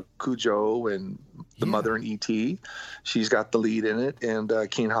from Cujo and The Mother in E.T. She's got the lead in it, and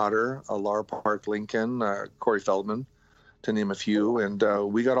Kane Hodder, Laura Park Lincoln, Corey Feldman, to name a few. And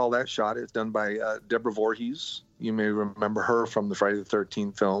we got all that shot. It's done by Deborah Voorhees. You may remember her from the Friday the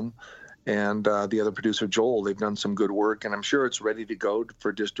 13th film. And the other producer, Joel, they've done some good work, and I'm sure it's ready to go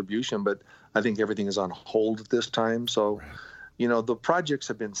for distribution, but I think everything is on hold at this time. So, the projects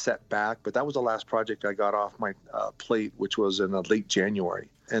have been set back, but that was the last project I got off my plate, which was in late January.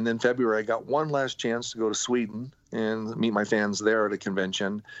 And then February, I got one last chance to go to Sweden and meet my fans there at a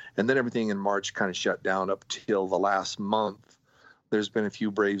convention. And then everything in March kind of shut down up till the last month. There's been a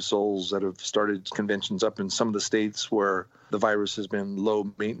few brave souls that have started conventions up in some of the states where the virus has been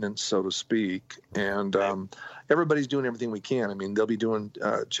low maintenance, so to speak. And everybody's doing everything we can. I mean, they'll be doing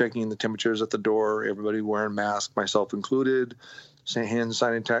checking the temperatures at the door, everybody wearing masks, myself included, hand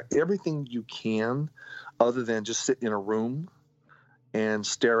sanitizer, everything you can other than just sit in a room and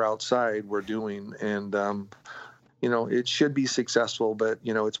stare outside we're doing. And, it should be successful, but,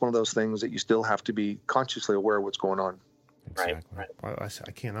 it's one of those things that you still have to be consciously aware of what's going on. Exactly. Right. I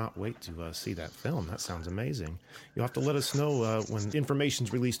cannot wait to see that film. That sounds amazing. You'll have to let us know when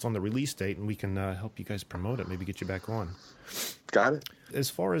information's released on the release date, and we can help you guys promote it, maybe get you back on. Got it. As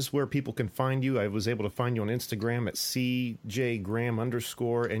far as where people can find you, I was able to find you on Instagram at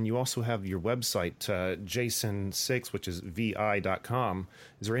CJGraham_, and you also have your website, Jason6, which is VI.com.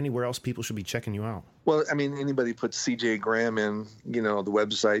 Is there anywhere else people should be checking you out? Well, I mean, anybody puts CJ Graham in, the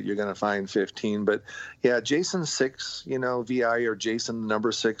website, you're going to find 15. But, yeah, Jason6, VI or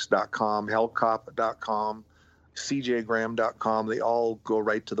Jason6.com, Hellcop.com, CJGraham.com. They all go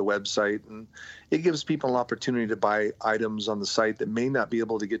right to the website. And it gives people an opportunity to buy items on the site that may not be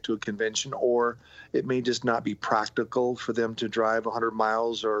able to get to a convention, or it may just not be practical for them to drive 100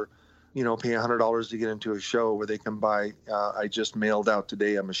 miles or, pay $100 to get into a show where they can buy. I just mailed out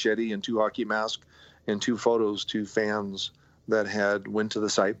today a machete and 2 hockey masks and 2 photos to fans that had went to the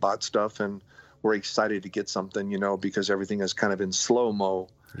site, bought stuff, and were excited to get something, because everything is kind of in slow-mo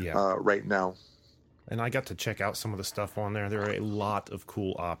right now. And I got to check out some of the stuff on there. There are a lot of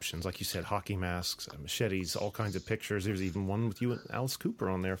cool options. Like you said, hockey masks, machetes, all kinds of pictures. There's even one with you and Alice Cooper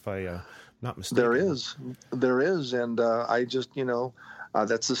on there, if I'm not mistaken. There is. And I just,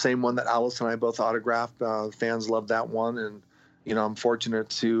 that's the same one that Alice and I both autographed. Fans love that one. And, I'm fortunate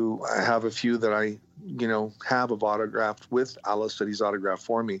to have a few that I, have autographed with Alice that he's autographed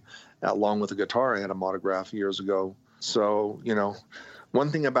for me, along with a guitar I had him autograph years ago. So, one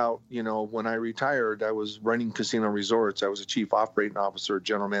thing about, when I retired, I was running casino resorts. I was a chief operating officer,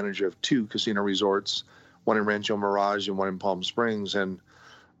 general manager of 2 casino resorts, one in Rancho Mirage and one in Palm Springs. And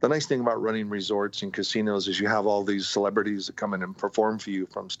the nice thing about running resorts and casinos is you have all these celebrities that come in and perform for you,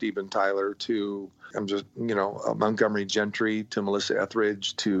 from Steven Tyler to, Montgomery Gentry to Melissa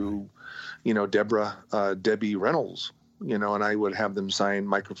Etheridge to, Debbie Reynolds, and I would have them sign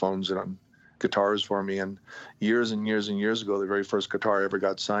microphones and guitars for me. And years and years and years ago, the very first guitar I ever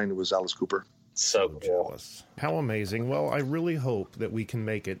got signed was Alice Cooper. So cool. How amazing. Well, I really hope that we can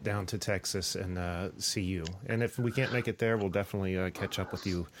make it down to Texas and see you. And if we can't make it there, we'll definitely catch up with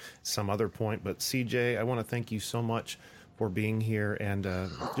you some other point. But CJ, I want to thank you so much for being here, and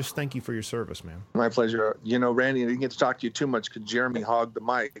just thank you for your service, man. My pleasure. Randy, I didn't get to talk to you too much because Jeremy hogged the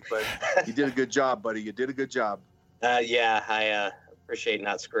mic, but you did a good job, buddy. You did a good job. I appreciate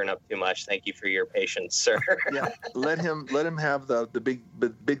not screwing up too much. Thank you for your patience, sir. Yeah, let him have the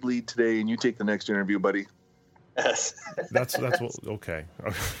big lead today, and you take the next interview, buddy. Yes. That's okay.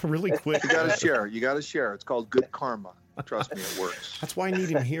 Really quick. You got to share. It's called good karma. Trust me, it works. That's why I need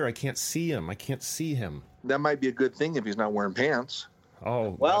him here. I can't see him. That might be a good thing if he's not wearing pants.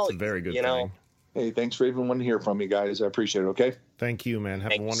 Oh, well, that's a very good thing. Hey, thanks for even wanting to hear from me, guys. I appreciate it. Okay. Thank you, man.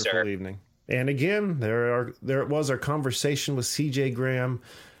 Have a wonderful evening. And again, there it was, our conversation with CJ Graham.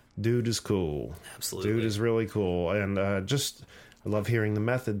 Dude is cool. Absolutely. Dude is really cool. And I love hearing the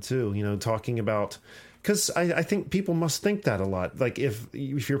method too, talking about, because I think people must think that a lot. Like if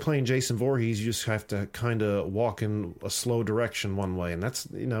you're playing Jason Voorhees, you just have to kind of walk in a slow direction one way. And that's,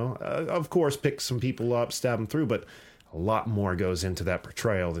 of course, pick some people up, stab them through, but a lot more goes into that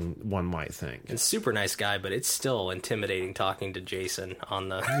portrayal than one might think. And super nice guy, but it's still intimidating talking to Jason on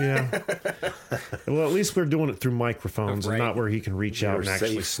the... Yeah. Well, at least we're doing it through microphones and not where he can reach out and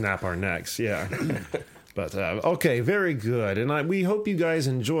actually snap our necks. Yeah. But, okay, very good. And we hope you guys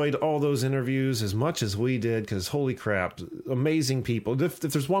enjoyed all those interviews as much as we did, because holy crap, amazing people. If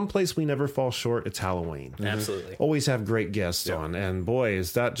there's one place we never fall short, it's Halloween. Absolutely. Always have great guests on. And boy,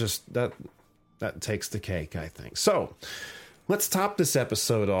 is that just... That takes the cake, I think. So, let's top this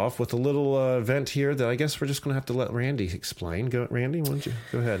episode off with a little event here that I guess we're just going to have to let Randy explain. Randy, why don't you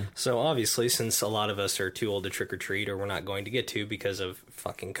go ahead? So, obviously, since a lot of us are too old to trick-or-treat, or we're not going to get to because of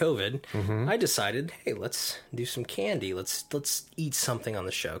fucking COVID, I decided, hey, let's do some candy. Let's eat something on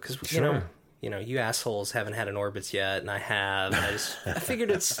the show. Because, you assholes haven't had an Orbitz yet, and I have. And I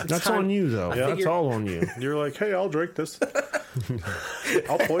figured it's That's time. on you, though. That's all on you. You're like, hey, I'll drink this.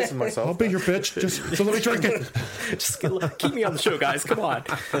 I'll poison myself. I'll be your bitch. So let me drink it. Just keep me on the show, guys. Come on.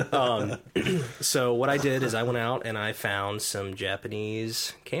 So what I did is I went out and I found some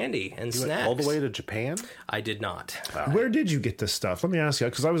Japanese candy and snacks. All the way to Japan? I did not. Where did you get this stuff? Let me ask you,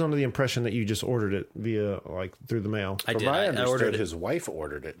 because I was under the impression that you just ordered it via, through the mail. I did. I I ordered his wife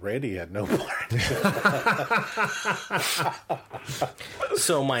ordered it. Randy had no part.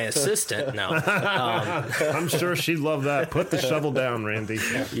 So my assistant, no. I'm sure she'd love that. Put the shovel down, Randy.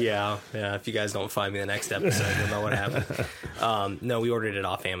 Yeah. If you guys don't find me the next episode, you'll know what happened. No, we ordered it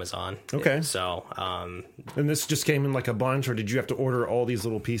off Amazon. Okay. So, and this just came in like a bunch, or did you have to order all these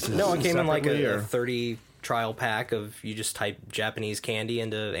little pieces? No, it came in like a 30 trial pack of, you just type Japanese candy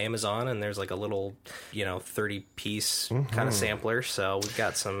into Amazon and there's like a little 30 piece kind of sampler, so we've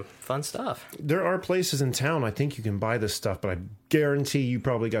got some fun stuff. There are places in town I think you can buy this stuff, but I guarantee you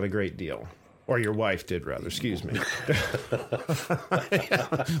probably got a great deal. Or your wife did, rather. Excuse me.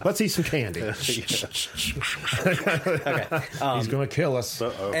 Let's eat some candy. Okay. He's going to kill us.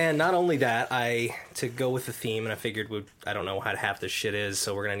 And not only that, to go with the theme, and I figured I don't know how half this shit is,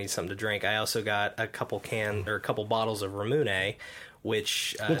 so we're going to need something to drink. I also got a couple bottles of Ramune,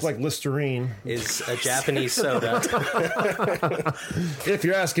 which looks like Listerine. Is a Japanese soda. If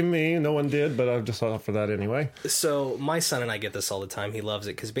you're asking me, no one did, but I'll just offer that anyway. So my son and I get this all the time. He loves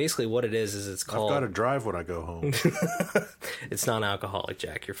it because basically what it is it's called... I've got to drive when I go home. It's non-alcoholic,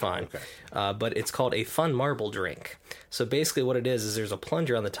 Jack. You're fine. Okay. But it's called a fun marble drink. So basically what it is there's a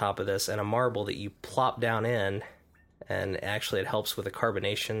plunger on the top of this and a marble that you plop down in, and actually it helps with the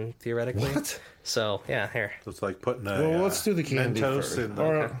carbonation, theoretically. What? So, yeah, here. So it's like putting a... Well, let's do the candy first.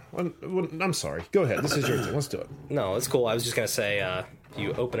 I'm sorry. Go ahead. This is your thing. Let's do it. No, it's cool. I was just going to say,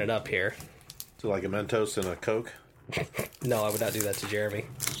 you open it up here. So like a Mentos and a Coke? No, I would not do that to Jeremy.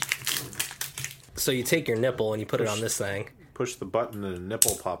 So you take your nipple and you put it on this thing. Push the button and a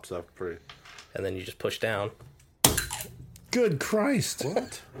nipple pops up for you. And then you just push down. Good Christ.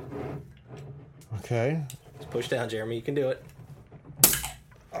 What? Okay. Just push down, Jeremy. You can do it.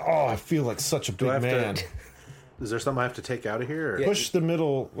 Oh, I feel like such a big man. Is there something I have to take out of here? Or? Push the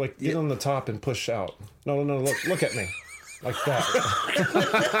middle, like get on the top and push out. No, look at me. Like that.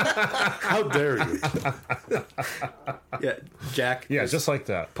 How dare you? Yeah, Jack. Yeah, just like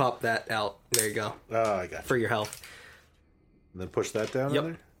that. Pop that out. There you go. Oh, I got you. For your health. And then push that down Yep.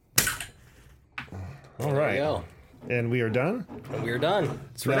 in there? All right. There you go. And we are done? And we're done.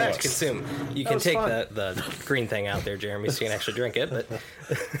 It's ready to consume. You can take the green thing out there, Jeremy, so you can actually drink it. But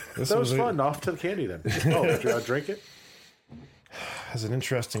That was fun. Off to the candy then. Oh, do I drink it? Has an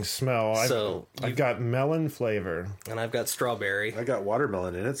interesting smell. I've got melon flavor. And I've got strawberry. I got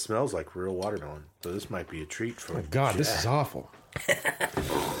watermelon in it. It smells like real watermelon. So this might be a treat for me. God, this is awful.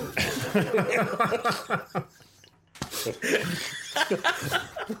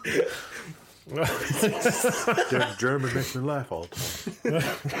 German makes me laugh all the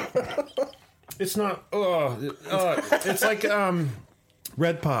time. It's not. It's like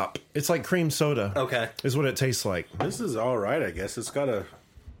Red Pop. It's like cream soda. Okay. Is what it tastes like. This is all right, I guess.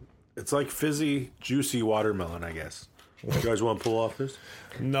 It's like fizzy, juicy watermelon, I guess. You guys want to pull off this?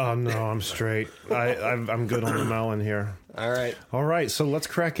 No, I'm straight. I'm good on the melon here. All right. So let's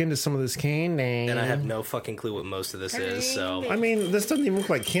crack into some of this candy. And I have no fucking clue what most of this is. So I mean, this doesn't even look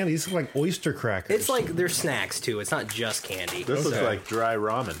like candy. These look like oyster crackers. it's like they're snacks too. It's not just candy. This looks like dry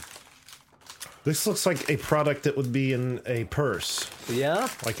ramen. This looks like a product that would be in a purse, Yeah.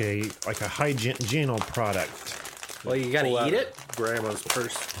 like a hygienic product. Well, you gotta eat it. Grandma's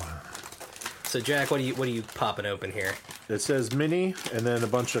purse. So Jack, what are you popping open here? It says mini and then a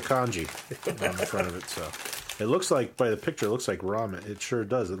bunch of kanji on the front of it. So it looks like, by the picture, it looks like ramen. It sure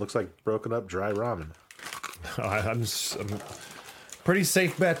does. It looks like broken up dry ramen. I'm pretty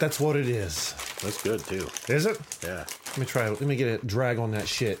safe bet that's what it is. That's good too. Is it? Yeah. Let me try it. Let me get a drag on that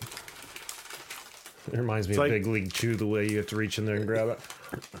shit. It reminds me of like- Big League Chew, the way you have to reach in there and grab it.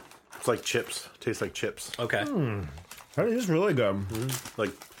 It's like chips. Tastes like chips. Okay. That is really good.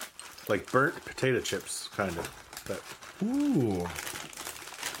 Like burnt potato chips, kind of. But Ooh.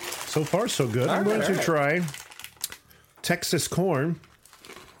 So far, so good. I'm going to try Texas corn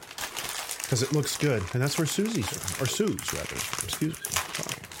because it looks good. And that's where Susie's, or Sue's, rather. Excuse me.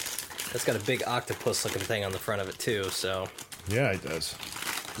 That's got a big octopus looking thing on the front of it too. So Yeah, it does.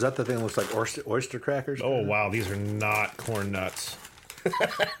 is that the thing that looks like oyster crackers? Oh, wow. These are not corn nuts.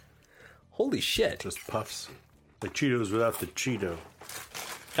 holy shit, Just puffs. Like Cheetos without the Cheeto.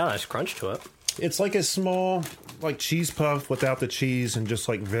 got a nice crunch to it. It's like a small, like cheese puff without the cheese and just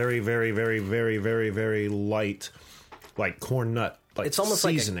like very, very, very, very, very, very light, like corn nut. Like It's almost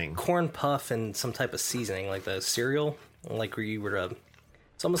seasoning. like a corn puff and some type of seasoning, like the cereal, like where you were.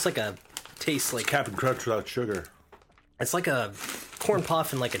 It's almost like a taste like Captain Crunch without sugar. it's like a corn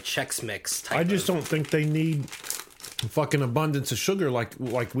puff and like a Chex Mix type. I just don't think they need fucking abundance of sugar like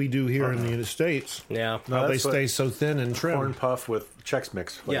we do here in the United States. Yeah. Now they that's what- stay so thin and trim. Corn puff with Chex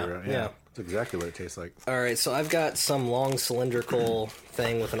Mix flavor. Yeah. That's exactly what it tastes like. All right, so I've got some long cylindrical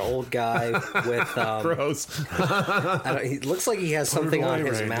thing with an old guy with. Gross. He looks like he has something on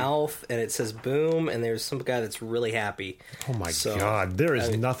his Randy. mouth, and it says "boom," and there's some guy that's really happy. Oh my So, God! There is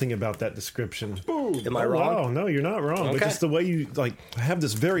nothing about that description. Am I wrong? Oh no, you're not wrong. But Okay. just the way you like have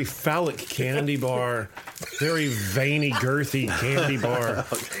this very phallic candy bar, very veiny, girthy candy bar.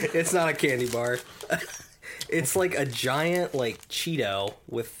 It's not a candy bar. It's like a giant like Cheeto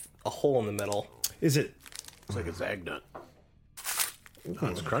with a hole in the middle. Is it? It's like a Zag nut. Oh,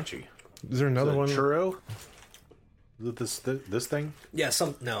 it's crunchy. Is there another one? Churro? Is it this thing? Yeah,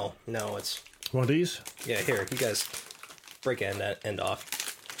 no, it's One of these? yeah. Here, you guys break an end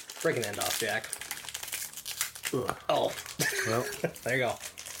off. Break an end off, Jack. Oh, Well, there you go.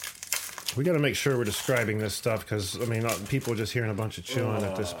 We got to make sure we're describing this stuff because I mean, people are just hearing a bunch of chewing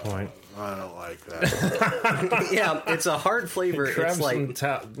at this point. I don't like that. Yeah, it's a hard flavor. Grab It's like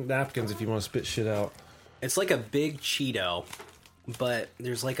some napkins if you want to spit shit out. it's like a big Cheeto, but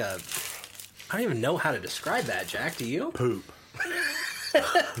there's like a I don't even know how to describe that, Jack. Do you? Poop.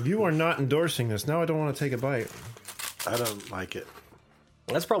 You are not endorsing this. Now I don't want to take a bite. I don't like it.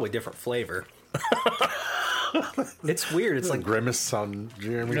 That's probably different flavor. It's weird. It's like Grimace on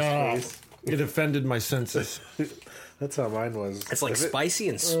Jeremy's face. It offended my senses. That's how mine was. it's like spicy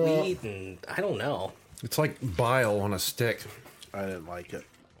and sweet, and I don't know. It's like bile on a stick. I didn't like it.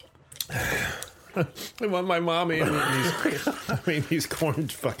 I want my mommy and these corn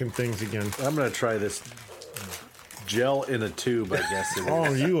fucking things again. I'm gonna try this gel in a tube. I guess. It is.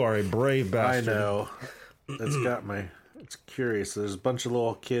 Oh, you are a brave I bastard. know. It's got my. It's curious. There's a bunch of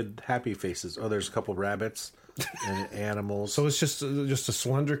little kid happy faces. Oh, there's a couple rabbits and animals. So it's just a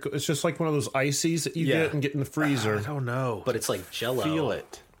cylindrical. It's just like one of those ices that you Yeah. get and get in the freezer. I don't know. But it's like Jello. Feel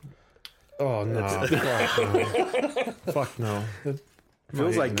it. Oh no! Fuck no! Fuck no! It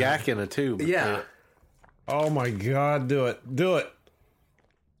feels like gack in a tube. Yeah. Oh my god! Do it! Do it!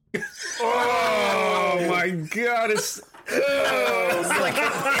 Oh my god!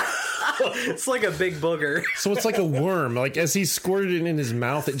 It's like a big booger. So it's like a worm. Like as he squirted it in his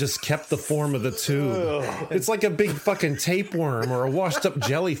mouth, it just kept the form of the tube. It's like a big fucking tapeworm or a washed up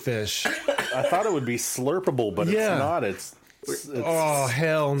jellyfish. I thought it would be slurpable, but Yeah. it's not. It's Oh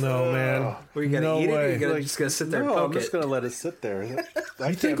hell no, man! Were you gonna No eat it? Or way. you just gonna sit there and no, poke I'm just it? gonna let it sit there.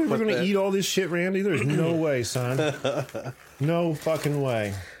 You think we were going to eat all this shit, Randy? There's no way, son. No fucking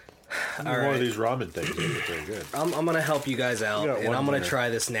way. one of these ramen things? It's very good. I'm going to help you guys out, You got and one I'm going to there. try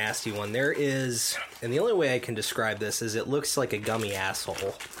this nasty one. There is, and the only way I can describe this is it looks like a gummy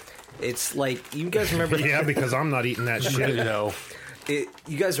asshole. It's like, you guys remember... Yeah, because I'm not eating that shit. No.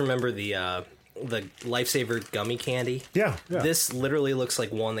 You guys remember the Lifesaver gummy candy? Yeah. This literally looks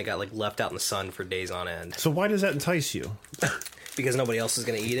like one that got like left out in the sun for days on end. So why does that entice you? Because nobody else is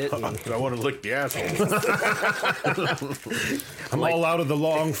going to eat it. and- I want to lick the asshole. I'm all out of the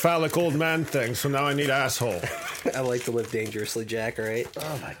long phallic old man thing, so now I need asshole. I like to live dangerously, Jack, all right?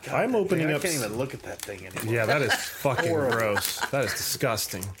 Oh my god! I'm opening I up- can't even look at that thing anymore. Yeah, that is fucking gross. That is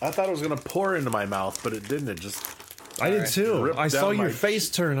disgusting. I thought it was gonna pour into my mouth, but it didn't. It just I did too. Ripped I saw down your my- face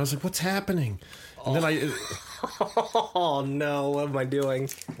turn. I was like, what's happening? And then I... Oh no, what am I doing?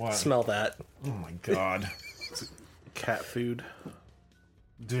 What? Smell that. Oh my god. cat food.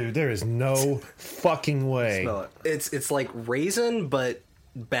 Dude, there is no fucking way. Smell it. It's like raisin, but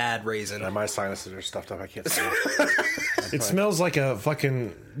bad raisin. My sinuses are stuffed up. I can't smell it. It smells like a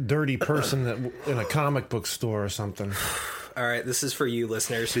fucking dirty person that in a comic book store or something. All right, this is for you,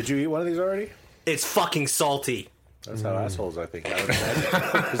 listeners. Did you eat one of these already? It's fucking salty. That's how assholes, I think.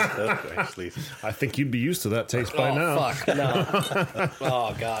 Actually, I think you'd be used to that taste by Oh, now. fuck, no.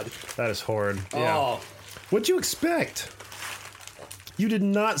 Oh, God. That is horrid. Yeah. Oh, What'd you expect? You did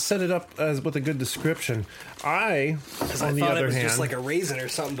not set it up as with a good description. I, because I on the thought it other was hand, just like a raisin or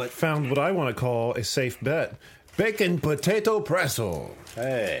something, but found what I want to call a safe bet. Bacon potato pretzel.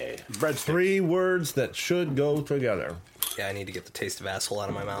 hey, bread 3 words that should go together. yeah, I need to get the taste of asshole out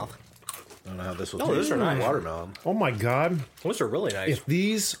of my mouth. I don't know how this will Oh, taste. those are nice. Watermelon. Oh my god. Those are really nice. If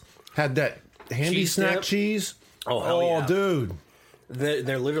these had that handy Cheese snack dip? cheese. Oh, hell yeah. Dude.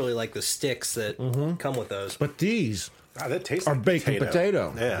 They're literally like the sticks that come with those. But these Ah, that tastes are like bacon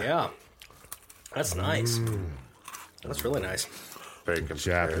potato. Yeah. Yeah. That's nice. That's really nice. Bacon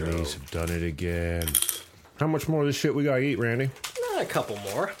Japanese have done it again. How much more of this shit we gotta eat, Randy? A couple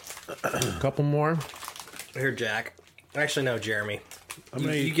more. A couple more? Here, Jack. Actually, no, Jeremy. I'm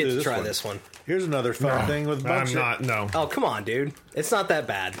gonna You eat get to this try one. this one. Here's another fun thing with a bunch I'm not, no. Oh, come on, dude. It's not that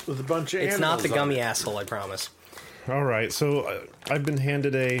bad. with a bunch of It's not the animals on gummy it. asshole, I promise. All right, so I've been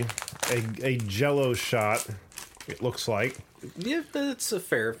handed a Jello shot. It looks like Yeah, that's a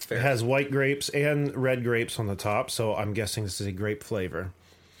fair. it has white grapes and red grapes on the top, so I'm guessing this is a grape flavor.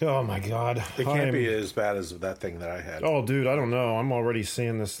 Oh my god, It can't be as bad as that thing that I had. Oh, dude, I don't know. I'm already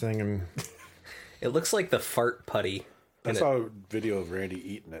seeing this thing, and It looks like the fart putty. I saw a video of Randy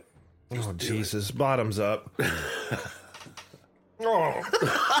eating it. oh Jesus, bottoms up.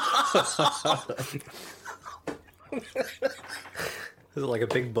 Is it like a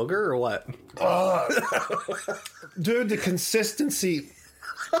big booger or what? Dude, the consistency.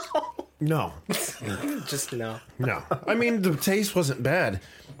 No, Just no. no. I mean, the taste wasn't bad.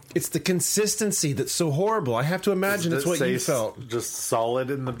 It's the consistency that's so horrible. I have to imagine it's Does what it you say felt. Just solid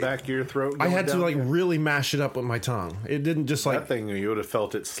in the back of your throat. I going had to down like there? really mash it up with my tongue. It didn't just like that thing. You would have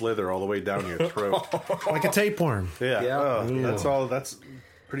felt it slither all the way down your throat. like a tapeworm. Yeah, Yeah. that's all. That's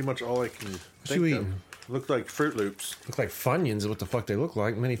pretty much all I can think you of. eating? Looked like Fruit Loops. Look like Funyuns is what the fuck they look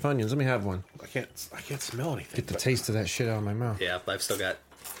like. Mini Funyuns. Let me have one. I can't smell anything. Get the but taste of that shit out of my mouth. Yeah, I've still got.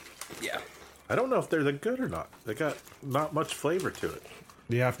 Yeah. I don't know if they're that good or not. They got not much flavor to it.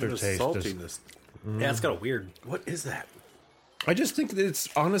 The There's aftertaste. is- saltiness. Yeah, it's got a weird. What is that? I just think that it's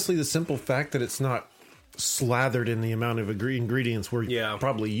honestly the simple fact that it's not slathered in the amount of ingredients we're Yeah.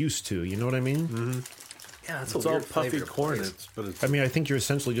 probably used to. You know what I mean? Yeah, that's It's a all weird puffy flavor to corn. place. I mean, I think you're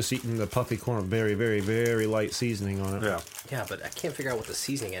essentially just eating the puffy corn with very, very, very light seasoning on it. yeah. Yeah, but I can't figure out what the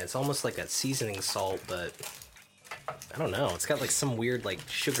seasoning is. It's almost like a seasoning salt, but I don't know. It's got like some weird, like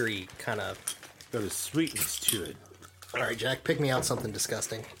sugary kind of. Got a sweetness to it. All right, Jack, pick me out something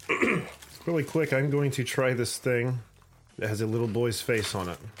disgusting. Really quick, I'm going to try this thing that has a little boy's face on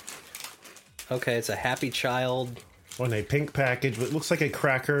it. Okay, it's a Happy Child. On a pink package, but it looks like a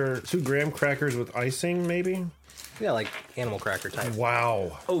cracker, 2 graham crackers with icing, maybe? Yeah, like animal cracker type.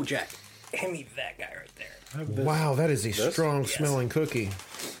 Wow. Oh, Jack, hand me that guy right there. Wow, that is a This? strong smelling cookie.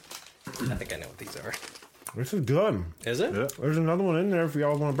 I think I know what these are. This is good. Is it? Yeah. There's another one in there if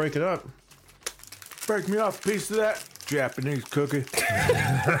y'all want to break it up. Break me off a piece of that Japanese cookie.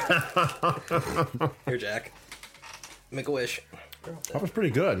 Here, Jack. Make a wish. That was pretty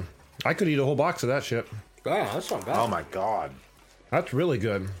good. I could eat a whole box of that shit. Wow, that's not bad. Oh my god. That's really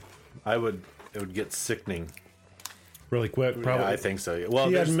good. It would get sickening. Really quick, probably. Yeah, I think so. Well,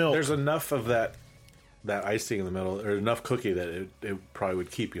 He had milk. there's enough of that icing in the middle, or enough cookie that it probably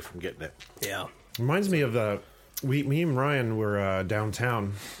would keep you from getting it. Yeah. Reminds me of me and Ryan were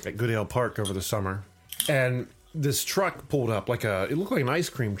downtown at Goodale Park over the summer, and this truck pulled up it looked like an ice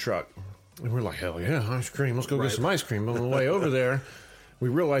cream truck, and we're like, hell yeah, ice cream! Let's go get some ice cream. On the way over there, we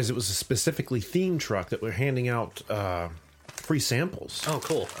realized it was a specifically themed truck that were handing out free samples. Oh,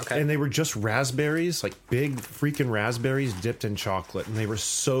 cool. Okay. And they were just raspberries, like big freaking raspberries dipped in chocolate, and they were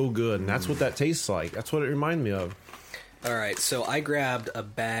so good. And that's what that tastes like. That's what it reminded me of. All right, so I grabbed a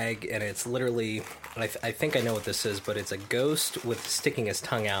bag, and it's literally, I think I know what this is, but it's a ghost with sticking his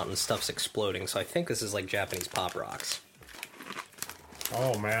tongue out and stuff's exploding. So I think this is like Japanese Pop Rocks.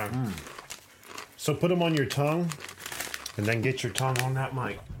 Oh, man. So put them on your tongue, and then get your tongue on that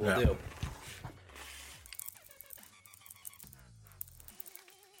mic. Will do.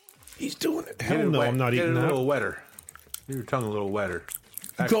 He's doing it. Hell no, I'm not eating Get it a that. little wetter. Get your tongue a little wetter.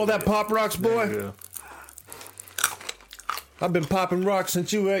 You call that Pop Rocks, boy? Yeah. I've been popping rocks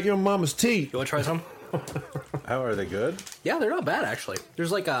since you were at your mama's teeth. You want to try some? How are they good? Yeah, they're not bad, actually.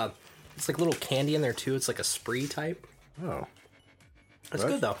 There's it's like little candy in there, too. It's like a spree type. Oh. It's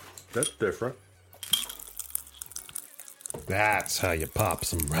good, though. That's different. That's how you pop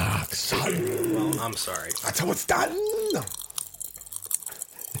some rocks. Well, I'm sorry. That's how it's done.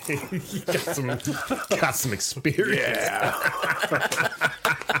 got some experience. Yeah.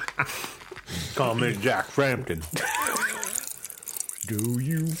 Call me Jack Frampton. Do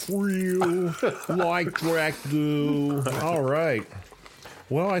you feel like Drac do? All right.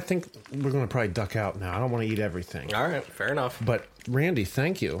 Well, I think we're going to probably duck out now. I don't want to eat everything. All right, fair enough. But, Randy,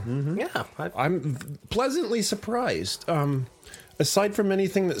 thank you. Yeah. I'm pleasantly surprised. Aside from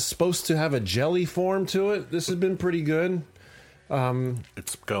anything that's supposed to have a jelly form to it, this has been pretty good.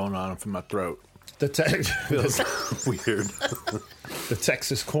 It's going on from my throat. Feels weird. The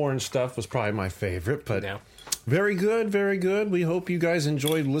Texas corn stuff was probably my favorite, but Yeah. very good, very good. We hope you guys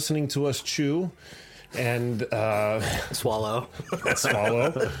enjoyed listening to us chew and Swallow.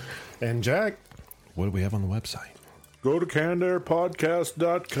 swallow. And Jack, what do we have on the website? Go to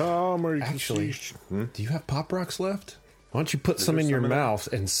cannedairpodcast.com or you Actually, can see... do you have Pop Rocks left? Why don't you put some in your some in there? mouth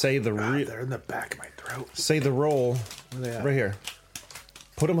and say the They're in the back of my throat. say the roll Where they at? right here.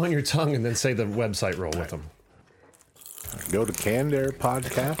 Put them on your tongue and then say the website roll with them. Go to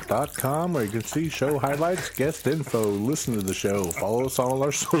cannedairpodcast.com where you can see show highlights, guest info, listen to the show, follow us on all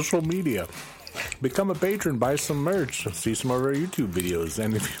our social media. Become a patron, buy some merch, see some of our YouTube videos,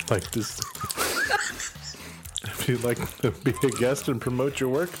 and if you'd like to be a guest and promote your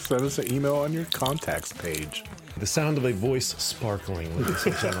work, send us an email on your contacts page. The sound of a voice sparkling, ladies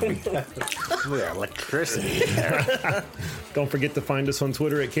and gentlemen. Yeah, electricity. Don't forget to find us on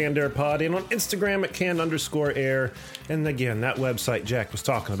Twitter at CannedAirPod and on Instagram at @can_air. And again, that website Jack was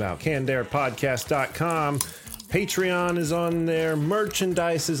talking about, CannedAirPodcast.com. Patreon is on there.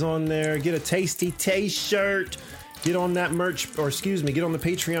 Merchandise is on there. Get a tasty t-shirt. Get on that get on the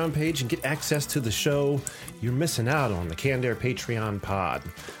Patreon page and get access to the show. You're missing out on the Canned Air Patreon pod.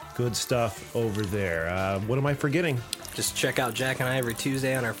 Good stuff over there. What am I forgetting? Just check out Jack and I every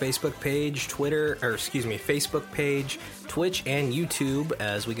Tuesday on our Facebook page, Facebook page, Twitch, and YouTube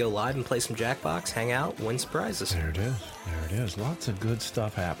as we go live and play some Jackbox, hang out, win some prizes. There it is. Lots of good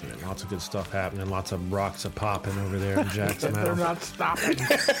stuff happening. Lots of rocks popping over there in Jack's mouth. They're not stopping.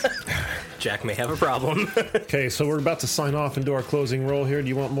 Jack may have a problem. Okay, so we're about to sign off and do our closing roll here. Do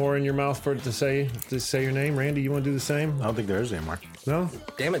you want more in your mouth for it to say your name? Randy, you want to do the same? I don't think there is any more. No?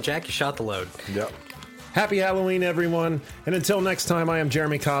 Damn it, Jack, you shot the load. Yep. Happy Halloween, everyone. And until next time, I am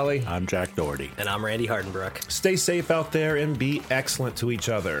Jeremy Colley. I'm Jack Doherty. And I'm Randy Hardenbrook. Stay safe out there and be excellent to each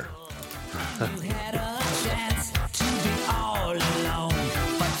other. You had a chance to be all alone,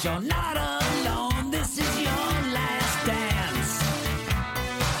 but you're not alone. This is your last dance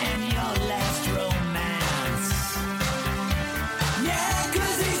and your last romance. Yeah,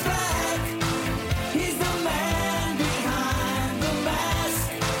 'cause he's back. He's the man behind the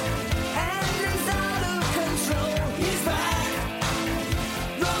mask, and he's out of control. He's back.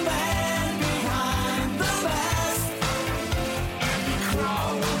 The man behind the mask, and he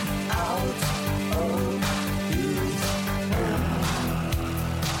crawled out of his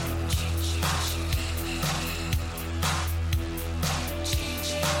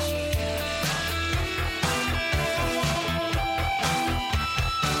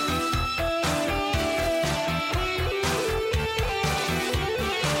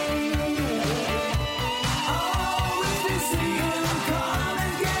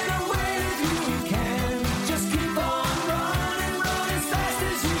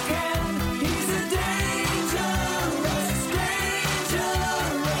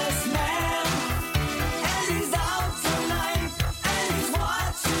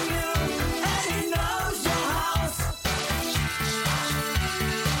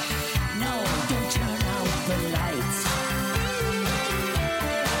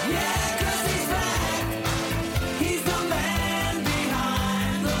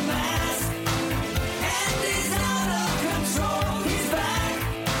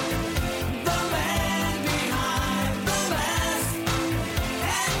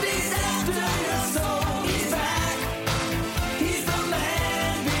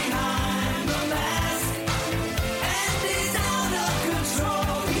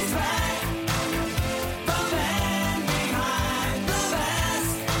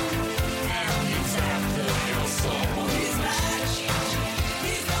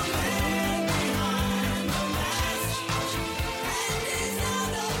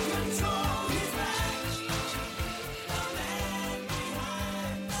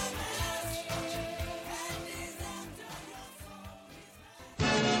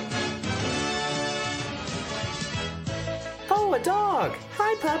a dog.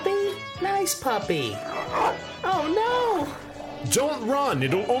 Hi, puppy. Nice puppy. Oh, no. Don't run.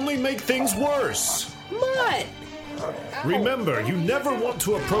 It'll only make things worse. Mutt. Remember, you never want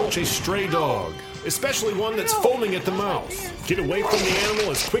to approach a stray dog, especially one that's foaming at the mouth. Get away from the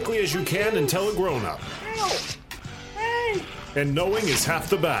animal as quickly as you can and tell a grown-up. Hey. And knowing is half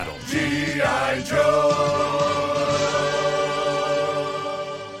the battle. G.I. Joe!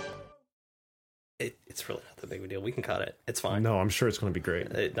 It's really not that big of a deal. We can cut it. It's fine. No, I'm sure it's going to be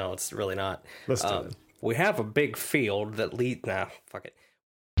great. No, it's really not. Let's do it. We have a big field that leads... Nah, fuck it.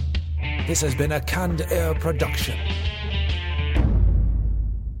 This has been a Canned Air production.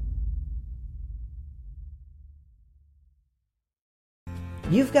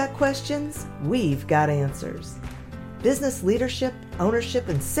 You've got questions, we've got answers. Business leadership, ownership,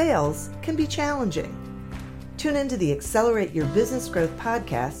 and sales can be challenging. Tune into the Accelerate Your Business Growth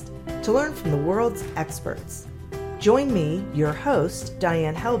podcast to learn from the world's experts. Join me, your host,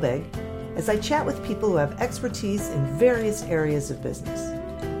 Diane Helbig, as I chat with people who have expertise in various areas of business.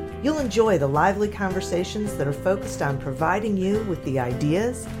 You'll enjoy the lively conversations that are focused on providing you with the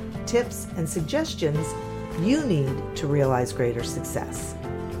ideas, tips, and suggestions you need to realize greater success.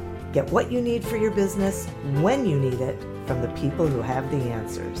 Get what you need for your business when you need it from the people who have the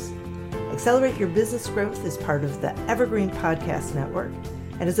answers. Accelerate Your Business Growth is part of the Evergreen Podcast Network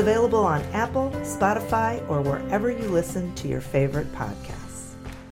and is available on Apple, Spotify, or wherever you listen to your favorite podcasts.